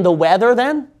bring in the weather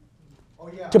then? Oh,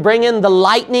 yeah. To bring in the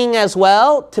lightning as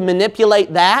well, to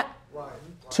manipulate that, Right.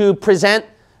 to present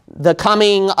the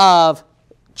coming of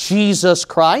Jesus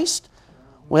Christ?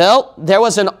 Well, there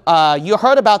was you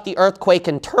heard about the earthquake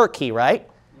in Turkey, right?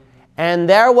 And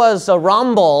there was a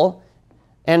rumble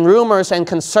and rumors and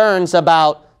concerns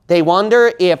about, they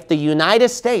wonder if the United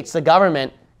States, the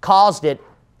government, caused it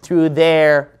through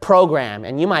their program.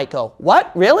 And you might go,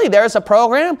 what? Really? There's a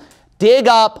program? Dig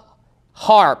up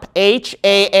HAARP,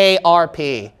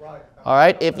 H-A-A-R-P. Right. All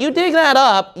right? If you dig that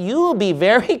up, you will be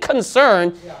very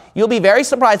concerned. Yeah. You'll be very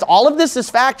surprised. All of this is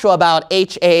factual about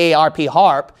H-A-A-R-P,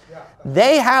 HAARP. Yeah.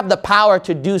 They have the power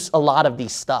to do a lot of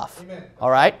these stuff. Amen. All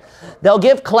right? They'll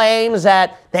give claims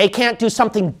that they can't do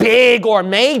something big or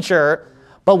major,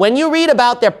 but when you read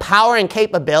about their power and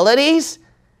capabilities,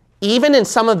 even in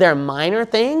some of their minor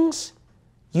things,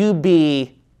 you'd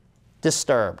be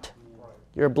disturbed.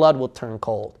 Your blood will turn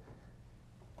cold.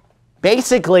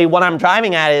 Basically, what I'm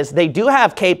driving at is they do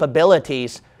have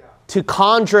capabilities to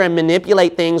conjure and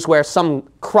manipulate things where some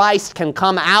Christ can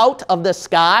come out of the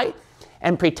sky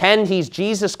and pretend he's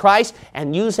Jesus Christ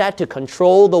and use that to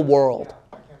control the world.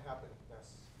 That can happen.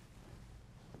 Yes.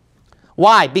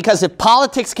 Why? Because if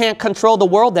politics can't control the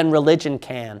world, then religion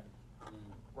can.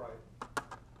 Right.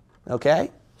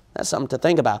 Okay? That's something to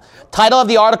think about. Title of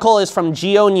the article is from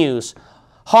Geo News.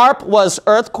 HAARP was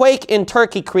earthquake in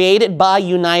Turkey created by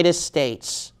United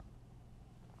States.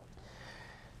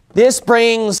 This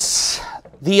brings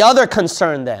the other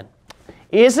concern then.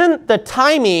 Isn't the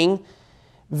timing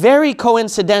very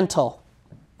coincidental?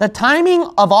 The timing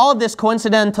of all of this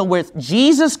coincidental with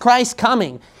Jesus Christ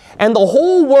coming and the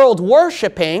whole world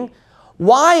worshiping.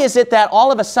 Why is it that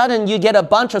all of a sudden you get a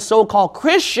bunch of so-called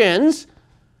Christians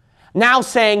now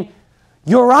saying,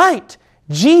 you're right,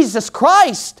 Jesus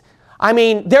Christ. I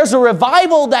mean, there's a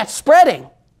revival that's spreading,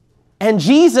 and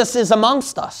Jesus is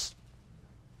amongst us.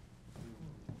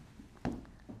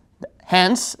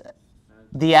 Hence,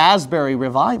 the Asbury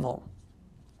revival.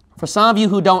 For some of you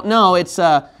who don't know, it's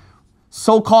a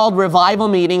so-called revival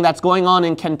meeting that's going on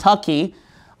in Kentucky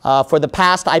for the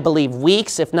past, I believe,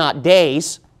 weeks, if not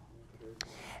days.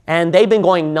 And they've been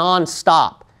going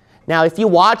non-stop. Now, if you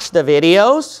watch the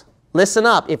videos, listen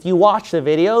up. If you watch the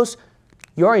videos,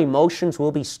 your emotions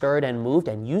will be stirred and moved,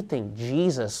 and you think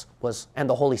Jesus was, and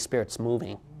the Holy Spirit's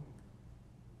moving.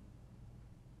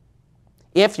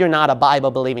 If you're not a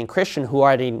Bible-believing Christian who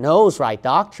already knows right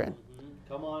doctrine.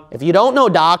 Come on. If you don't know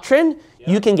doctrine,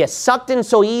 you can get sucked in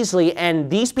so easily,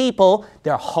 and these people,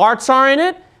 their hearts are in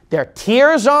it, their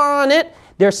tears are on it,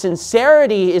 their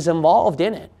sincerity is involved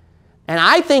in it. And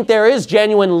I think there is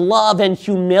genuine love and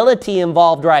humility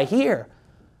involved right here.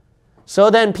 So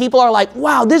then people are like,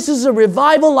 wow, this is a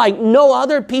revival like no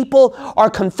other. People are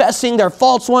confessing their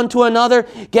faults one to another,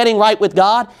 getting right with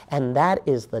God. And that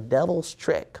is the devil's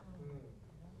trick.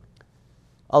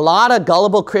 A lot of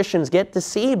gullible Christians get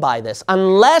deceived by this.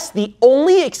 Unless the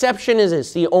only exception is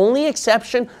this. The only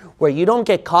exception where you don't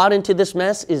get caught into this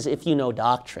mess is if you know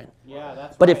doctrine. Yeah,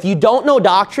 that's But right. if you don't know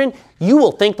doctrine, you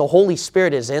will think the Holy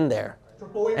Spirit is in there.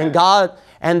 And God,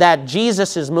 and that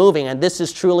Jesus is moving, and this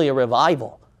is truly a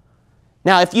revival.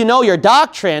 Now, if you know your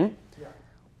doctrine,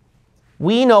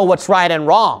 we know what's right and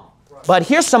wrong. But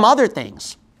here's some other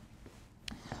things.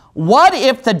 What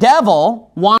if the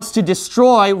devil wants to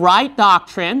destroy right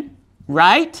doctrine,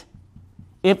 right?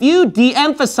 If you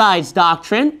de-emphasize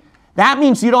doctrine, that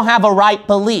means you don't have a right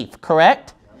belief,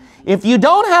 correct? If you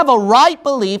don't have a right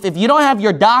belief, if you don't have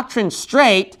your doctrine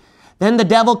straight, then the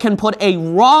devil can put a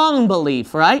wrong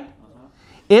belief, right?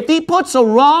 If he puts a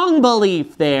wrong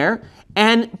belief there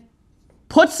and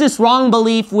puts this wrong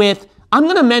belief with, I'm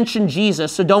going to mention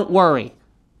Jesus, so don't worry,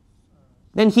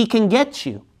 then he can get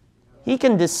you. He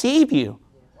can deceive you.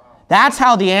 That's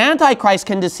how the Antichrist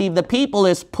can deceive the people,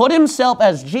 is put himself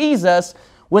as Jesus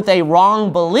with a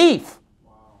wrong belief,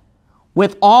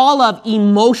 with all of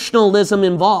emotionalism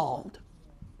involved.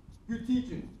 Good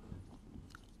teaching.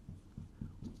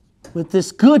 With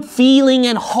this good feeling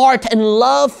and heart and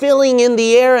love filling in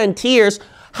the air and tears.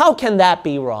 How can that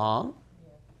be wrong?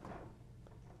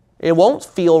 It won't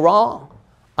feel wrong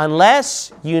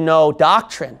unless you know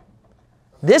doctrine.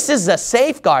 This is the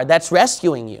safeguard that's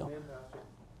rescuing you.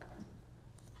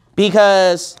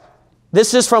 because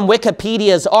this is from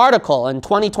Wikipedia's article in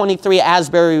 2023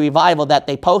 Asbury Revival that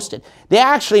they posted. They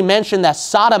actually mentioned that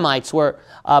sodomites were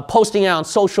posting it on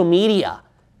social media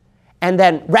and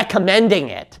then recommending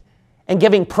it and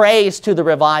giving praise to the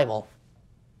revival.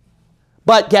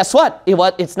 But guess what?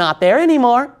 It's not there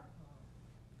anymore.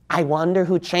 I wonder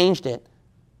who changed it.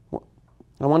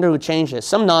 I wonder who changed it.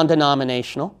 Some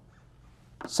non-denominational,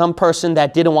 some person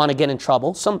that didn't want to get in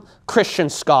trouble, some Christian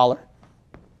scholar,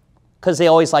 because they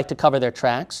always like to cover their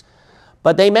tracks.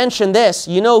 But they mentioned this.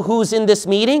 You know who's in this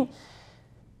meeting?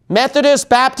 Methodist,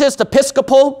 Baptist,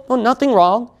 Episcopal, well, nothing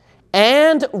wrong,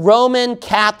 and Roman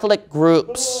Catholic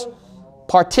groups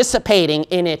participating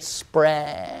in its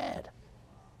spread.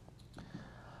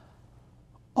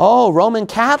 Oh, Roman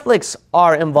Catholics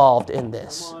are involved in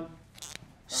this.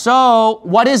 So,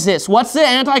 what is this? What's the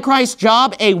Antichrist's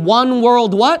job? A one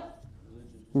world what?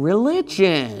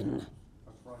 Religion.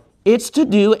 It's to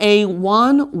do a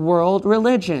one world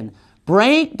religion.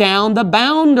 Break down the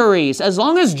boundaries. As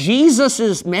long as Jesus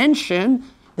is mentioned,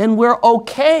 then we're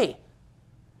okay.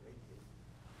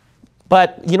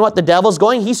 But you know what the devil's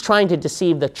going? He's trying to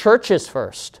deceive the churches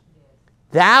first.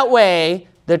 That way,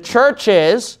 the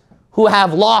churches who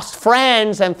have lost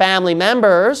friends and family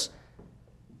members,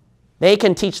 they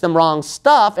can teach them wrong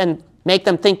stuff and make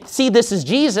them think, see, this is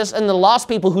Jesus. And the lost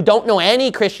people who don't know any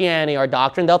Christianity or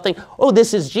doctrine, they'll think, oh,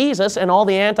 this is Jesus. And all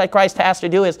the Antichrist has to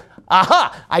do is,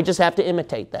 aha, I just have to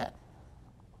imitate that.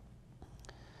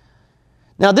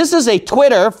 Now, this is a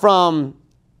Twitter from,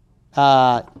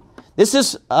 this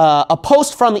is a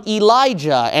post from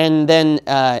Elijah. And then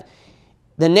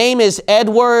the name is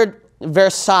Edward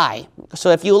Versailles. So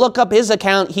if you look up his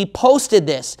account, he posted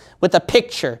this with a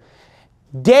picture.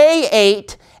 Day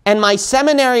 8, and my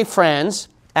seminary friends,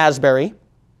 Asbury,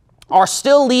 are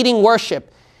still leading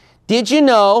worship. Did you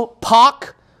know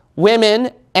POC,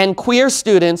 women, and queer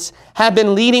students have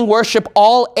been leading worship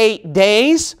all 8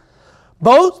 days?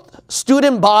 Both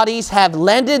student bodies have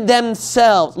lended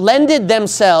themselves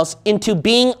into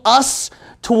being us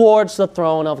towards the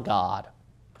throne of God.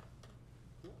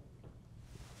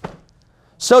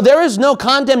 So there is no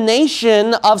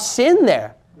condemnation of sin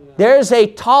there. There is a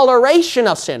toleration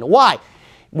of sin. Why?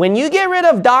 When you get rid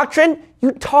of doctrine,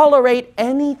 you tolerate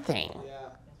anything.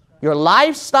 Your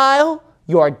lifestyle,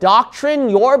 your doctrine,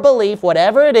 your belief,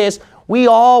 whatever it is, we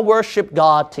all worship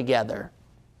God together.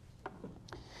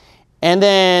 And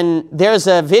then there's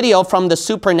a video from the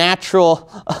Supernatural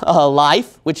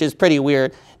Life, which is pretty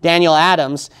weird, Daniel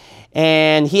Adams.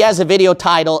 And he has a video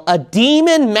titled, A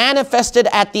Demon Manifested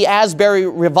at the Asbury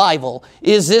Revival.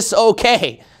 Is this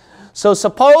okay? So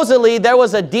supposedly there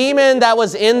was a demon that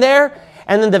was in there,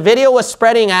 and then the video was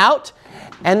spreading out.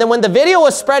 And then when the video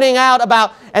was spreading out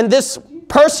about, and this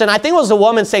person, I think it was a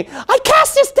woman saying, I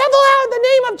cast this devil out in the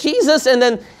name of Jesus. And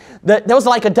then there was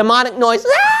like a demonic noise,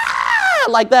 ah!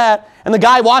 Like that. And the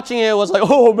guy watching it was like,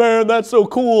 oh man, that's so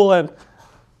cool. And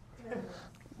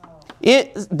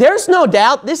there's no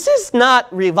doubt, this is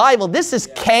not revival. This is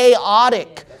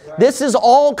chaotic. This is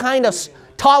all kind of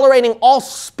tolerating all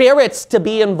spirits to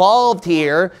be involved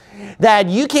here, that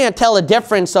you can't tell a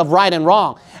difference of right and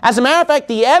wrong. As a matter of fact,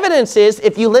 the evidence is,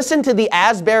 if you listen to the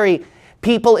Asbury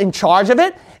people in charge of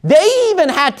it, they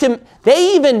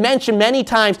even mentioned many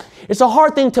times, it's a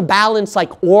hard thing to balance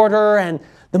like order and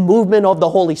the movement of the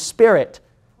Holy Spirit.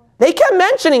 They kept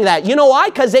mentioning that. You know why?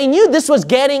 Because they knew this was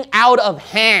getting out of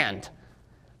hand.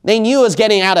 They knew it was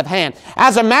getting out of hand.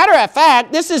 As a matter of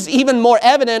fact, this is even more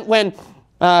evident when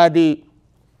the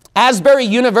Asbury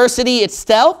University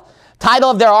itself, title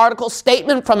of their article,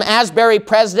 Statement from Asbury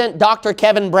President Dr.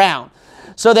 Kevin Brown.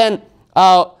 So then,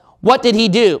 what did he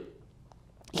do?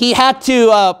 He had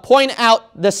to point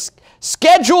out the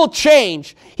schedule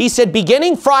change. He said,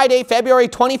 beginning Friday, February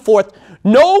 24th,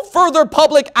 no further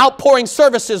public outpouring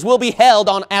services will be held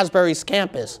on Asbury's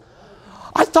campus.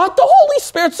 I thought the Holy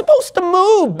Spirit's supposed to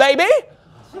move, baby.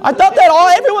 I thought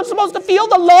that everyone's supposed to feel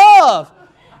the love.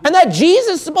 And that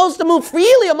Jesus is supposed to move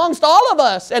freely amongst all of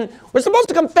us. And we're supposed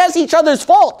to confess each other's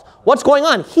fault. What's going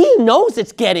on? He knows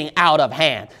it's getting out of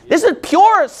hand. This is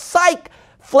pure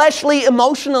fleshly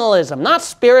emotionalism, not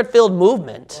spirit-filled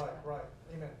movement. Right.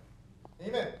 Amen.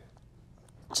 Amen.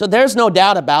 So there's no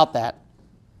doubt about that.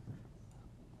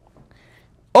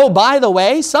 Oh, by the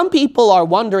way, some people are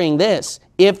wondering this.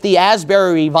 If the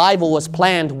Asbury revival was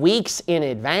planned weeks in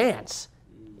advance,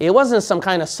 it wasn't some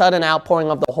kind of sudden outpouring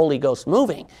of the Holy Ghost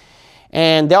moving.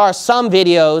 And there are some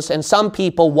videos and some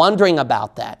people wondering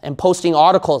about that and posting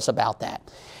articles about that.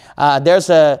 There's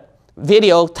a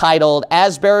video titled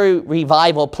Asbury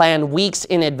Revival Planned Weeks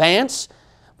in Advance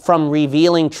from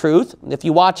revealing truth. If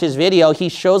you watch his video, he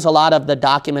shows a lot of the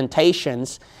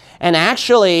documentations. And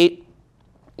actually,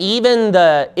 even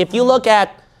if you look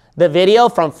at the video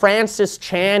from Francis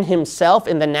Chan himself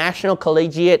in the National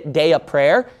Collegiate Day of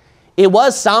Prayer, it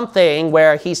was something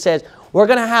where he says, we're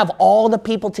going to have all the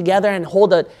people together and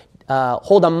hold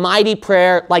a mighty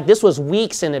prayer. Like this was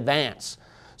weeks in advance.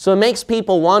 So it makes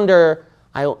people wonder,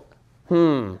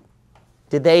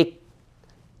 did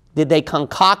they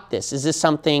concoct this? Is this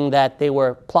something that they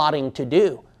were plotting to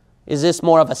do? Is this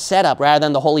more of a setup rather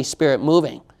than the Holy Spirit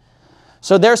moving?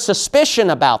 So there's suspicion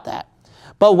about that.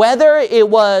 But whether it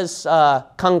was plotted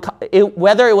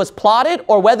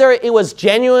or whether it was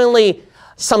genuinely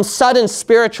some sudden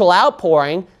spiritual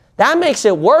outpouring, that makes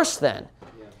it worse then.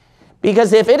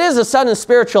 Because if it is a sudden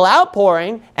spiritual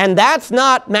outpouring, and that's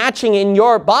not matching in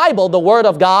your Bible, the Word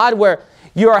of God, where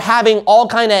you're having all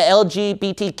kind of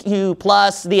LGBTQ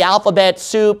plus, the alphabet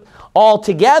soup all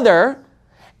together,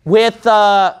 with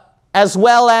as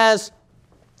well as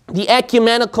the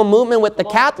ecumenical movement with the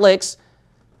Catholics,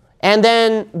 and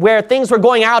then where things were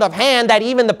going out of hand, that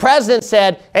even the president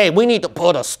said, hey, we need to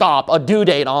put a due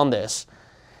date on this.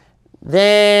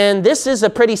 Then this is a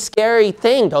pretty scary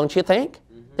thing, don't you think?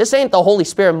 This ain't the Holy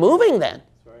Spirit moving then.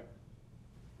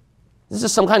 This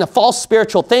is some kind of false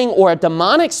spiritual thing or a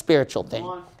demonic spiritual thing.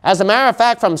 As a matter of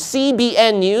fact, from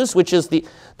CBN News, which is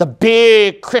the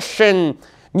big Christian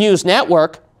news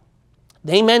network,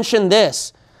 they mentioned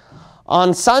this.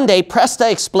 On Sunday,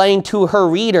 Presta explained to her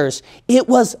readers, it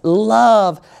was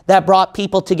love that brought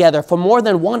people together for more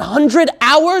than 100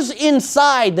 hours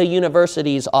inside the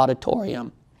university's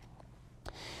auditorium.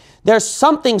 There's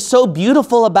something so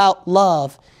beautiful about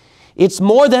love. It's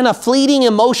more than a fleeting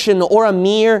emotion or a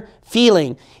mere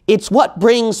feeling. It's what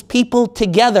brings people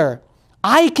together.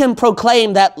 I can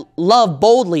proclaim that love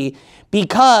boldly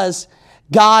because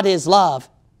God is love.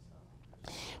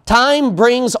 Time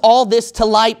brings all this to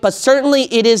light, but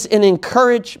certainly it is an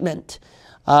encouragement.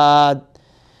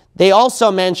 They also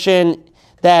mention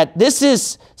that this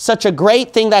is such a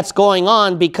great thing that's going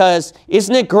on because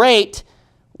isn't it great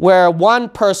where one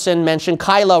person mentioned,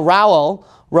 Kyla Rowell,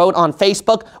 wrote on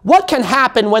Facebook, what can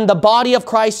happen when the body of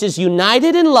Christ is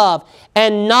united in love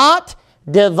and not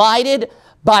divided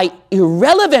by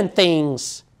irrelevant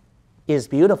things is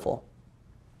beautiful.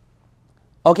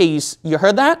 Okay, you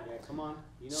heard that? Yeah, come on.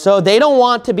 So they don't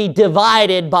want to be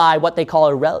divided by what they call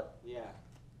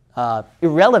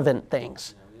irrelevant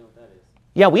things.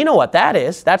 Yeah, we know what that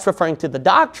is. That's referring to the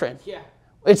doctrine. Yeah.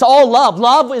 It's all love.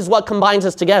 Love is what combines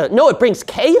us together. No, it brings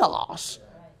chaos.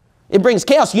 It brings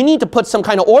chaos. You need to put some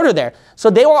kind of order there. So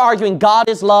they were arguing God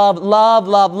is love, love,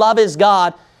 love, love is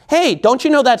God. Hey, don't you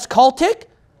know that's cultic?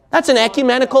 That's an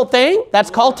ecumenical thing.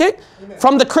 That's cultic.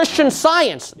 From the Christian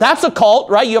Science. That's a cult,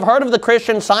 right? You've heard of the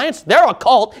Christian Science? They're a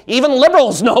cult. Even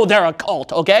liberals know they're a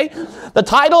cult, okay? The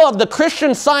title of the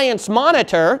Christian Science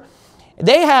Monitor,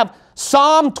 they have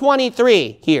Psalm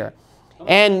 23 here.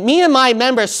 And me and my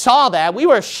members saw that. We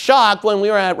were shocked when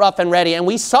we were at Rough and Ready, and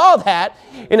we saw that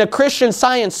in a Christian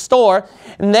Science store,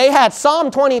 and they had Psalm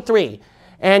 23.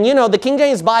 And you know, the King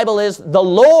James Bible is, the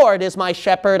Lord is my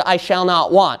shepherd, I shall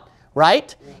not want,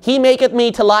 right? He maketh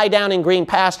me to lie down in green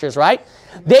pastures, right?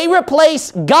 They replace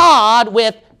God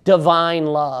with divine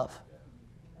love.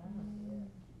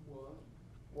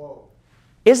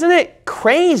 Isn't it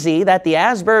crazy that the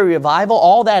Asbury Revival,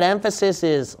 all that emphasis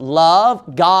is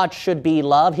love, God should be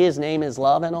love, His name is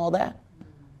love and all that?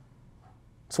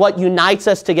 It's what unites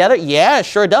us together? Yeah, it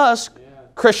sure does. Yeah.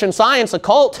 Christian Science, a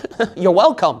cult, you're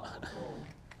welcome.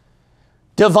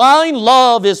 Divine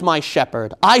love is my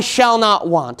shepherd, I shall not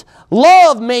want.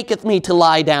 Love maketh me to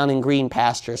lie down in green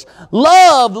pastures.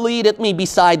 Love leadeth me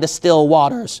beside the still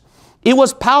waters. It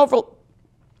was powerful.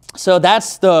 So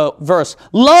that's the verse.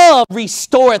 Love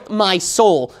restoreth my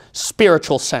soul.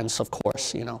 Spiritual sense, of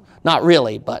course, you know. Not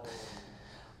really, but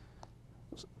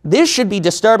this should be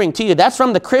disturbing to you. That's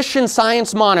from the Christian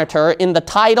Science Monitor in the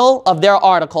title of their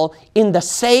article, In the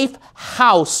Safe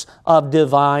House of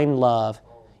Divine Love.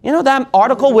 You know, that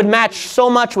article would match so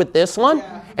much with this one,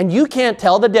 and you can't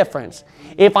tell the difference.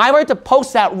 If I were to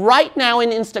post that right now in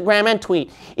Instagram and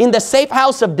tweet, in the safe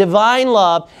house of divine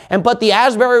love, and put the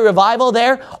Asbury Revival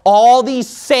there, all these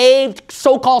saved,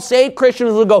 so-called saved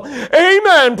Christians would go,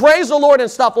 amen, praise the Lord,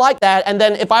 and stuff like that. And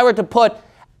then if I were to put,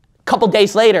 a couple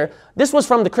days later, this was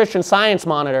from the Christian Science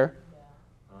Monitor,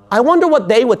 I wonder what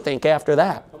they would think after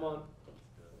that.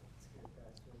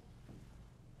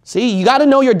 See, you got to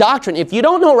know your doctrine. If you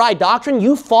don't know right doctrine,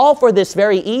 you fall for this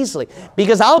very easily.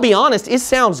 Because I'll be honest, it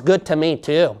sounds good to me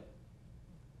too.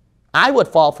 I would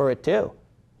fall for it too.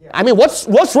 I mean, what's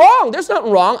wrong? There's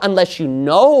nothing wrong unless you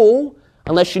know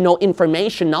Unless you know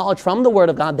information, knowledge from the Word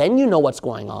of God, then you know what's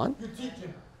going on.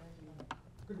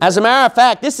 As a matter of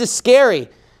fact, this is scary.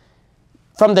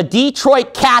 From the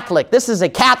Detroit Catholic. This is a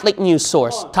Catholic news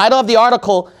source. Title of the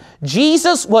article,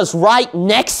 Jesus was right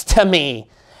next to me.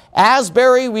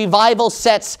 Asbury revival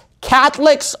sets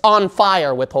Catholics on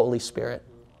fire with Holy Spirit.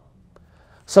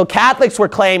 So Catholics were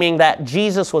claiming that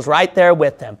Jesus was right there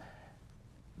with them.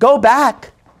 Go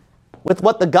back with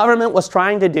what the government was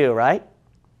trying to do, right?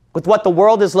 With what the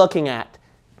world is looking at.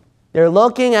 They're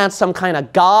looking at some kind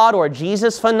of God or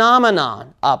Jesus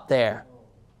phenomenon up there.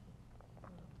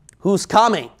 Who's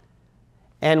coming?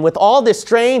 And with all this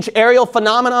strange aerial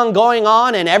phenomenon going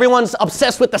on and everyone's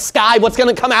obsessed with the sky, what's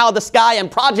going to come out of the sky,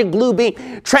 and Project Blue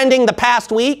being trending the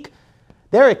past week,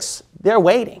 they're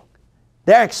waiting.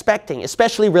 They're expecting,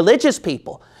 especially religious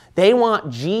people. They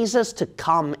want Jesus to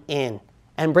come in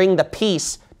and bring the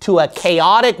peace to a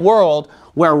chaotic world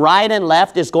where right and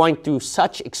left is going through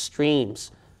such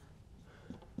extremes.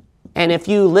 And if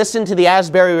you listen to the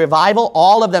Asbury revival,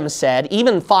 all of them said,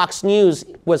 even Fox News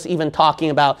was even talking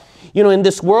about, you know, in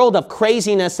this world of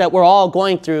craziness that we're all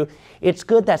going through, it's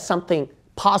good that something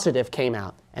positive came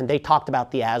out. And they talked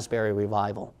about the Asbury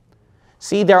revival.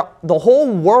 See, the whole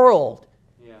world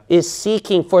is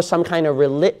seeking for some kind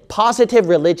of positive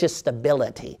religious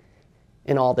stability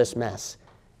in all this mess.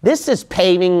 This is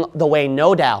paving the way,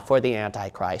 no doubt, for the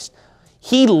Antichrist.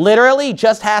 He literally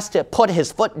just has to put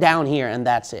his foot down here and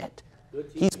that's it.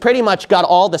 He's pretty much got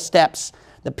all the steps,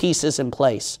 the pieces in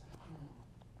place.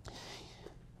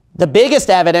 The biggest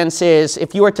evidence is,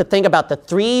 if you were to think about the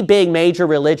three big major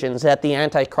religions that the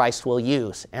Antichrist will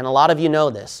use, and a lot of you know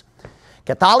this: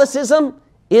 Catholicism,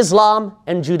 Islam,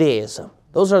 and Judaism.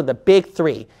 Those are the big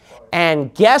three.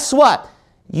 And guess what?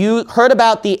 You heard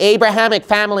about the Abrahamic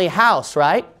family house,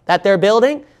 right? That they're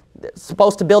building. They're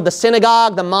supposed to build the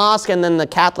synagogue, the mosque, and then the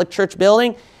Catholic Church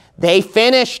building. They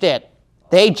finished it.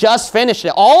 They just finished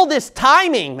it. All this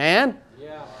timing, man.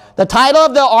 Yeah. The title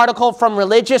of the article from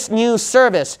Religious News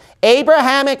Service,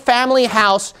 Abrahamic Family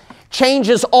House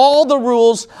changes all the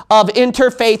rules of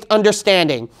interfaith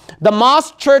understanding. The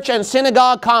mosque, church, and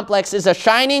synagogue complex is a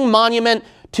shining monument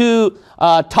to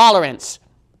tolerance.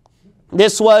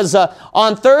 This was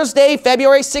on Thursday,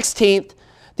 February 16th,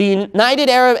 the United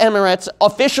Arab Emirates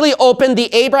officially opened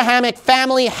the Abrahamic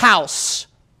Family House.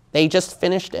 They just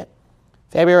finished it,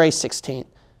 February 16th.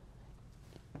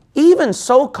 Even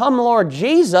so come Lord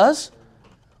Jesus,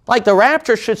 like the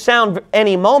rapture should sound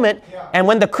any moment. Yeah. And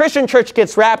when the Christian church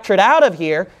gets raptured out of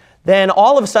here, then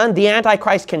all of a sudden the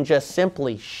Antichrist can just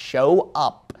simply show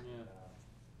up. Yeah.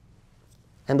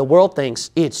 And the world thinks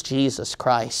it's Jesus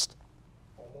Christ.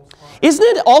 Isn't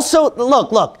it also,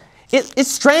 look,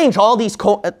 it's strange, all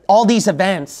these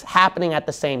events happening at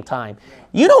the same time.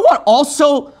 You know what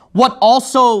also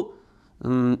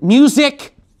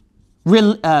music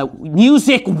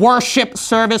worship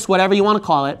service, whatever you want to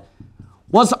call it,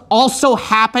 was also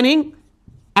happening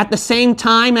at the same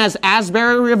time as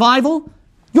Asbury revival?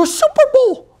 Your Super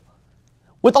Bowl.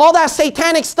 With all that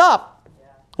satanic stuff.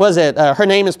 Was it, her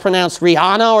name is pronounced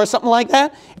Rihanna or something like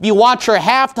that? If you watch her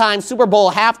Super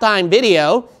Bowl halftime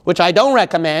video, which I don't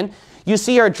recommend, you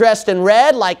see her dressed in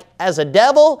red like as a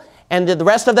devil, and the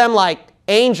rest of them like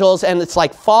angels, and it's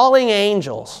like falling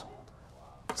angels.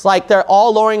 It's like they're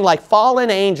all lowering like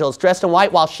fallen angels dressed in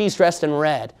white while she's dressed in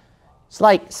red. It's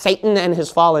like Satan and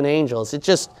his fallen angels. It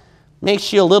just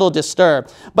makes you a little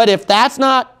disturbed. But if that's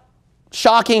not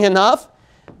shocking enough,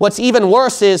 what's even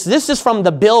worse is, this is from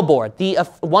the Billboard,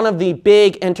 one of the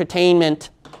big entertainment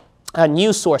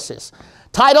news sources.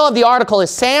 Title of the article is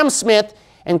Sam Smith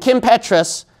and Kim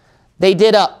Petras. They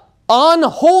did an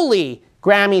unholy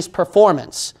Grammys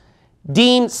performance,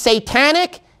 deemed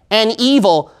satanic and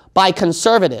evil by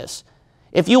conservatives.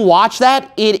 If you watch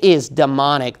that, it is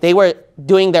demonic. They were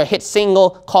doing their hit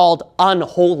single called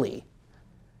Unholy.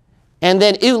 And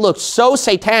then it looked so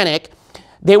satanic.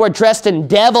 They were dressed in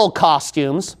devil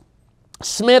costumes.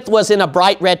 Smith was in a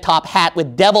bright red top hat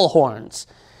with devil horns.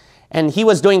 And he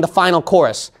was doing the final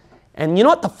chorus. And you know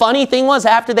what the funny thing was?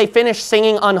 After they finished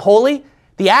singing Unholy,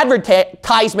 the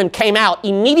advertisement came out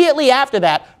immediately after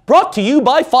that, brought to you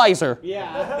by Pfizer.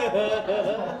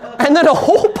 Yeah. And then a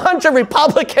whole bunch of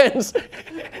Republicans,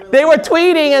 they were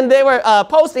tweeting and they were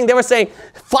posting, they were saying,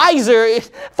 Pfizer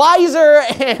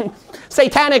and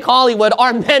Satanic Hollywood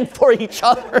are meant for each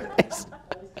other.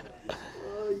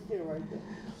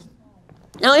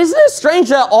 Now, isn't it strange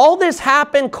that all this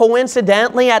happened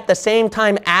coincidentally at the same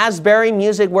time Asbury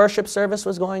music worship service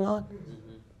was going on?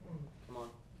 Come on.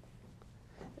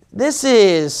 This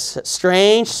is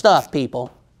strange stuff,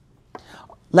 people.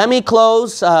 let me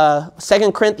close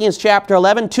 2 Corinthians chapter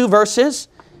 11, 2 verses.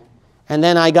 And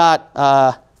then I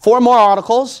got 4 more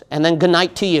articles, and then good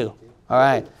night to you. All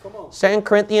right. 2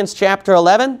 Corinthians chapter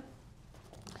 11.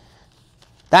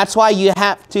 That's why you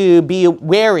have to be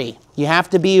wary. You have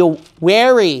to be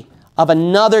wary of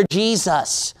another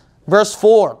Jesus. Verse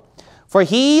 4. For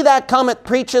he that cometh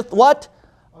preacheth what?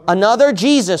 Another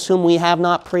Jesus whom we have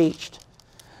not preached.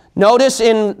 Notice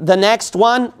in the next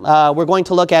one, we're going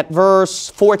to look at verse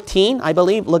 14, I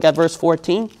believe. Look at verse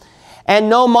 14. And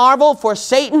no marvel, for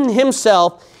Satan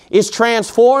himself is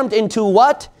transformed into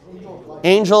what?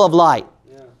 Angel of light.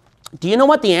 Yeah. Do you know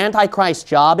what the Antichrist's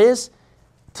job is?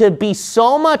 To be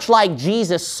so much like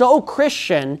Jesus, so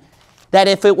Christian, that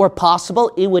if it were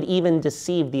possible, it would even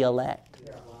deceive the elect.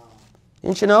 Yeah. Wow.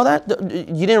 Didn't you know that?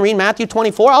 You didn't read Matthew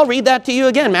 24? I'll read that to you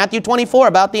again. Matthew 24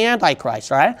 about the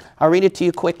Antichrist, all right? I'll read it to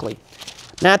you quickly.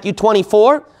 Matthew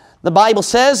 24, the Bible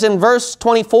says in verse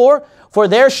 24, for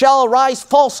there shall arise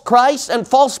false Christs and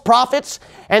false prophets,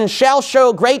 and shall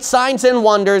show great signs and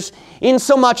wonders,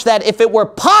 insomuch that if it were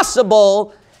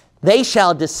possible, they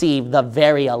shall deceive the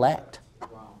very elect.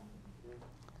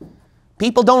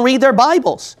 People don't read their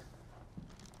Bibles.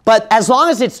 But as long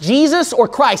as it's Jesus or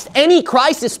Christ, any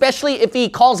Christ, especially if he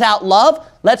calls out love,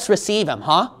 let's receive him,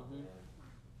 huh?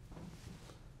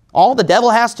 All the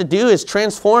devil has to do is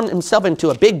transform himself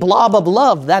into a big blob of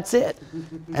love. That's it.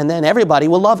 And then everybody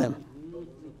will love him.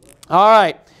 All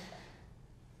right.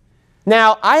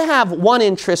 Now, I have one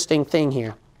interesting thing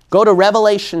here. Go to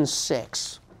Revelation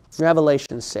 6.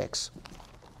 Revelation 6.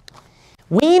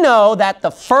 We know that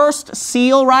the first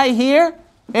seal right here,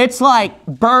 it's like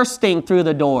bursting through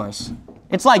the doors.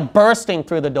 It's like bursting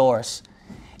through the doors.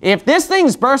 If this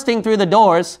thing's bursting through the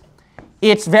doors,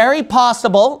 it's very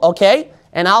possible, okay,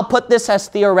 and I'll put this as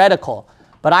theoretical,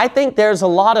 but I think there's a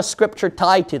lot of scripture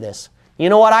tied to this. You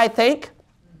know what I think?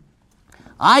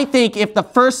 I think if the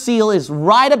first seal is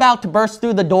right about to burst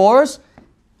through the doors,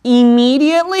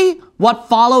 immediately what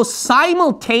follows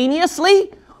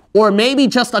simultaneously, or maybe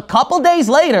just a couple days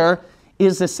later,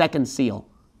 is the second seal.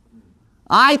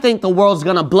 I think the world's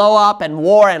going to blow up and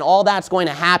war and all that's going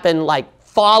to happen like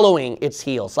following its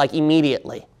heels, like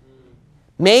immediately.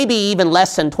 Maybe even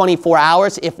less than 24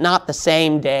 hours, if not the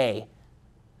same day.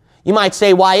 You might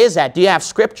say, why is that? Do you have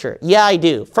scripture? Yeah, I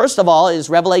do. First of all is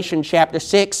Revelation chapter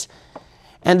 6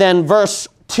 and then verse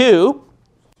 2.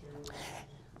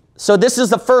 So this is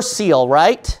the first seal,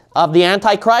 right, of the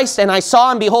Antichrist. And I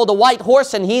saw and behold a white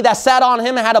horse, and he that sat on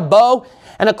him had a bow,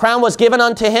 and a crown was given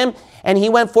unto him. And he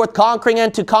went forth conquering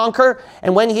and to conquer.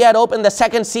 And when he had opened the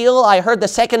second seal, I heard the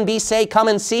second beast say, come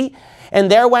and see. And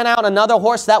there went out another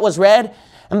horse that was red,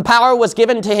 and power was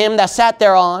given to him that sat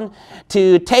thereon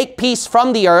to take peace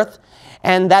from the earth,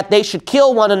 and that they should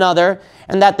kill one another,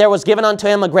 and that there was given unto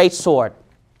him a great sword.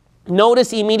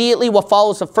 Notice immediately what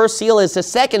follows the first seal is the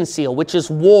second seal, which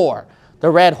is war, the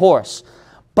red horse.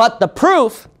 But the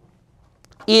proof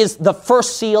is the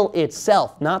first seal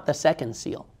itself, not the second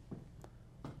seal.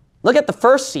 Look at the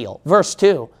first seal, verse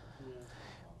 2.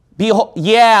 Behold,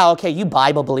 yeah, okay, you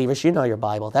Bible believers, you know your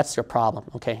Bible. That's your problem,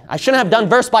 okay? I shouldn't have done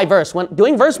verse by verse. When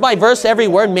doing verse by verse, every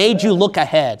word made you look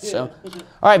ahead. So,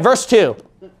 all right, verse 2.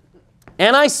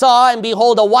 And I saw, and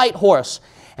behold, a white horse.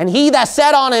 And he that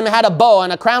sat on him had a bow,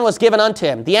 and a crown was given unto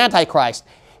him, the Antichrist.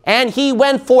 And he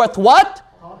went forth what?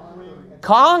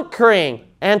 Conquering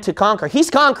and to conquer. He's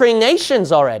conquering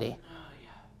nations already.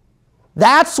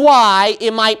 That's why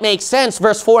it might make sense,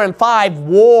 verse 4 and 5,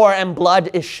 war and blood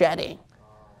is shedding.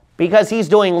 Because he's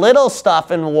doing little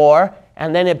stuff in war,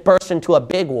 and then it bursts into a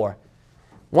big war.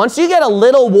 Once you get a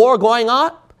little war going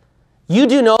on, you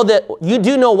do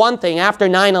know one thing. After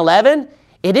 9/11,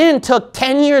 it didn't took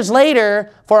 10 years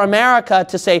later for America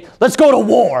to say, let's go to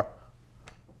war.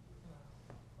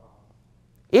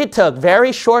 It took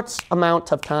very short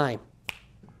amount of time.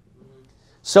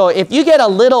 So if you get a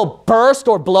little burst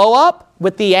or blow up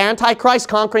with the Antichrist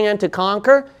conquering and to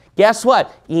conquer, guess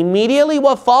what? Immediately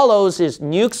what follows is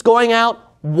nukes going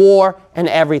out, war, and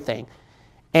everything.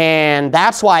 And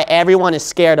that's why everyone is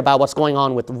scared about what's going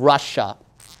on with Russia.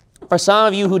 For some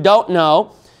of you who don't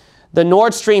know, the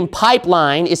Nord Stream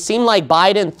pipeline, it seemed like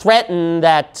Biden threatened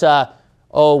that,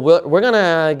 we're going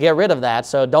to get rid of that,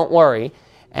 so don't worry.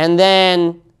 And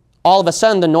then all of a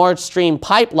sudden, the Nord Stream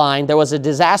pipeline, there was a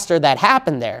disaster that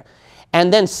happened there.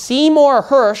 And then Seymour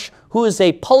Hersh, who is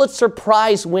a Pulitzer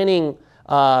Prize winning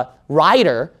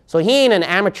writer, so he ain't an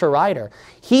amateur writer,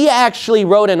 he actually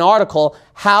wrote an article,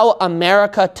 How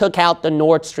America Took Out the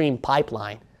Nord Stream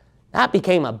Pipeline. That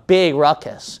became a big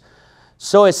ruckus.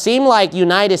 So it seemed like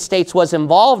United States was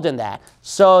involved in that.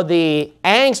 So the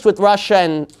angst with Russia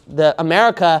and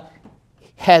America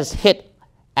has hit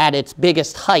at its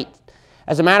biggest height.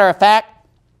 As a matter of fact,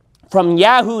 from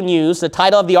Yahoo News, the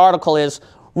title of the article is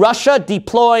Russia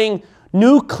Deploying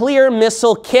Nuclear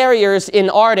Missile Carriers in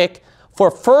Arctic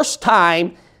for First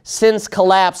Time Since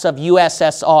Collapse of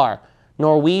USSR,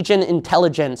 Norwegian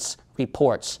intelligence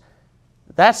reports.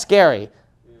 That's scary.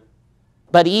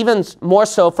 But even more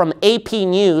so from AP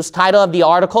News, title of the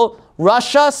article,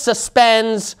 Russia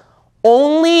suspends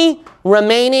only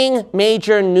remaining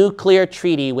major nuclear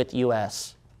treaty with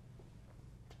U.S.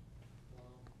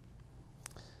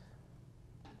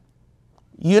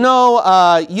 You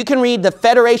know, you can read the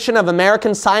Federation of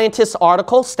American Scientists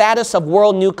article, Status of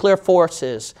World Nuclear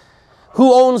Forces.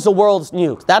 Who owns the world's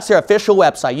nukes? That's their official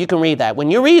website. You can read that. When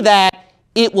you read that,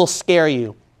 it will scare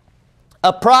you.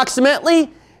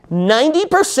 Approximately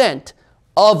 90%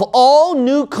 of all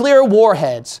nuclear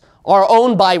warheads are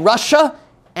owned by Russia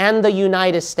and the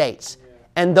United States.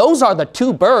 And those are the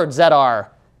two birds that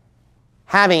are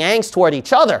having angst toward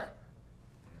each other,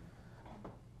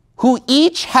 who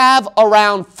each have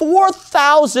around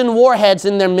 4,000 warheads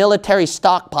in their military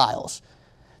stockpiles.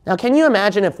 Now, can you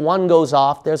imagine if one goes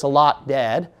off, there's a lot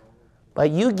dead,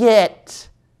 but you get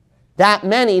that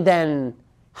many, then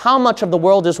how much of the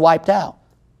world is wiped out?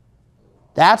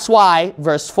 That's why,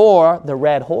 verse 4, the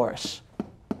red horse.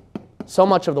 So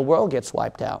much of the world gets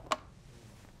wiped out.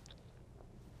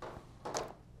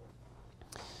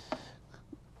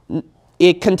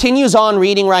 It continues on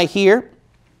reading right here,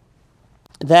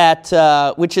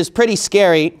 that which is pretty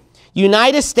scary.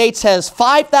 United States has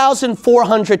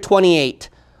 5,428.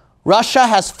 Russia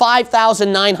has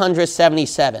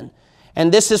 5,977.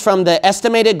 And this is from the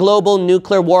Estimated Global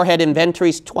Nuclear Warhead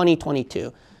Inventories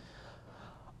 2022.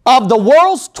 Of the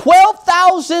world's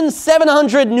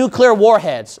 12,700 nuclear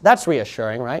warheads, that's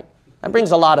reassuring, right? That brings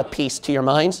a lot of peace to your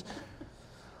minds.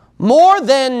 More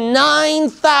than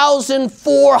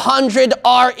 9,400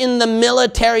 are in the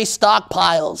military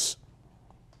stockpiles.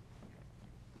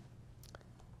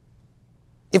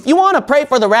 If you want to pray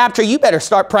for the rapture, you better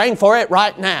start praying for it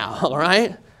right now, all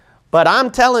right? But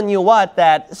I'm telling you what,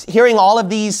 that hearing all of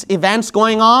these events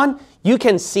going on, you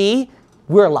can see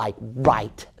we're like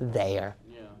right there.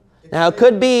 Now, it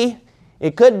could be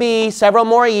several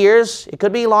more years. It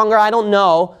could be longer. I don't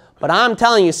know. But I'm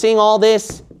telling you, seeing all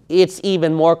this, it's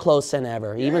even more close than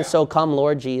ever. Yeah. Even so, come,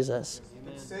 Lord Jesus.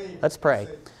 Amen. Let's pray.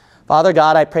 Father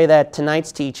God, I pray that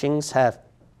tonight's teachings have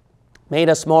made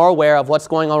us more aware of what's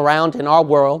going on around in our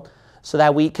world so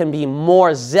that we can be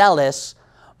more zealous,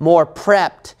 more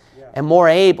prepped, and more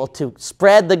able to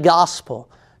spread the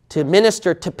gospel, to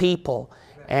minister to people.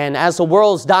 And as the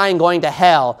world's dying, going to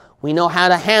hell, we know how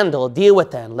to deal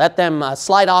with them. Let them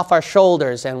slide off our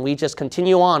shoulders, and we just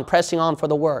continue on, pressing on for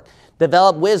the work.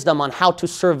 Develop wisdom on how to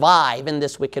survive in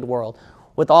this wicked world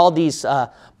with all these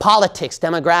politics,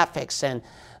 demographics, and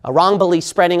wrong beliefs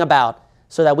spreading about,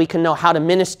 so that we can know how to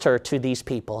minister to these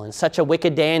people in such a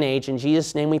wicked day and age. In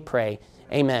Jesus' name we pray.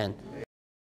 Amen.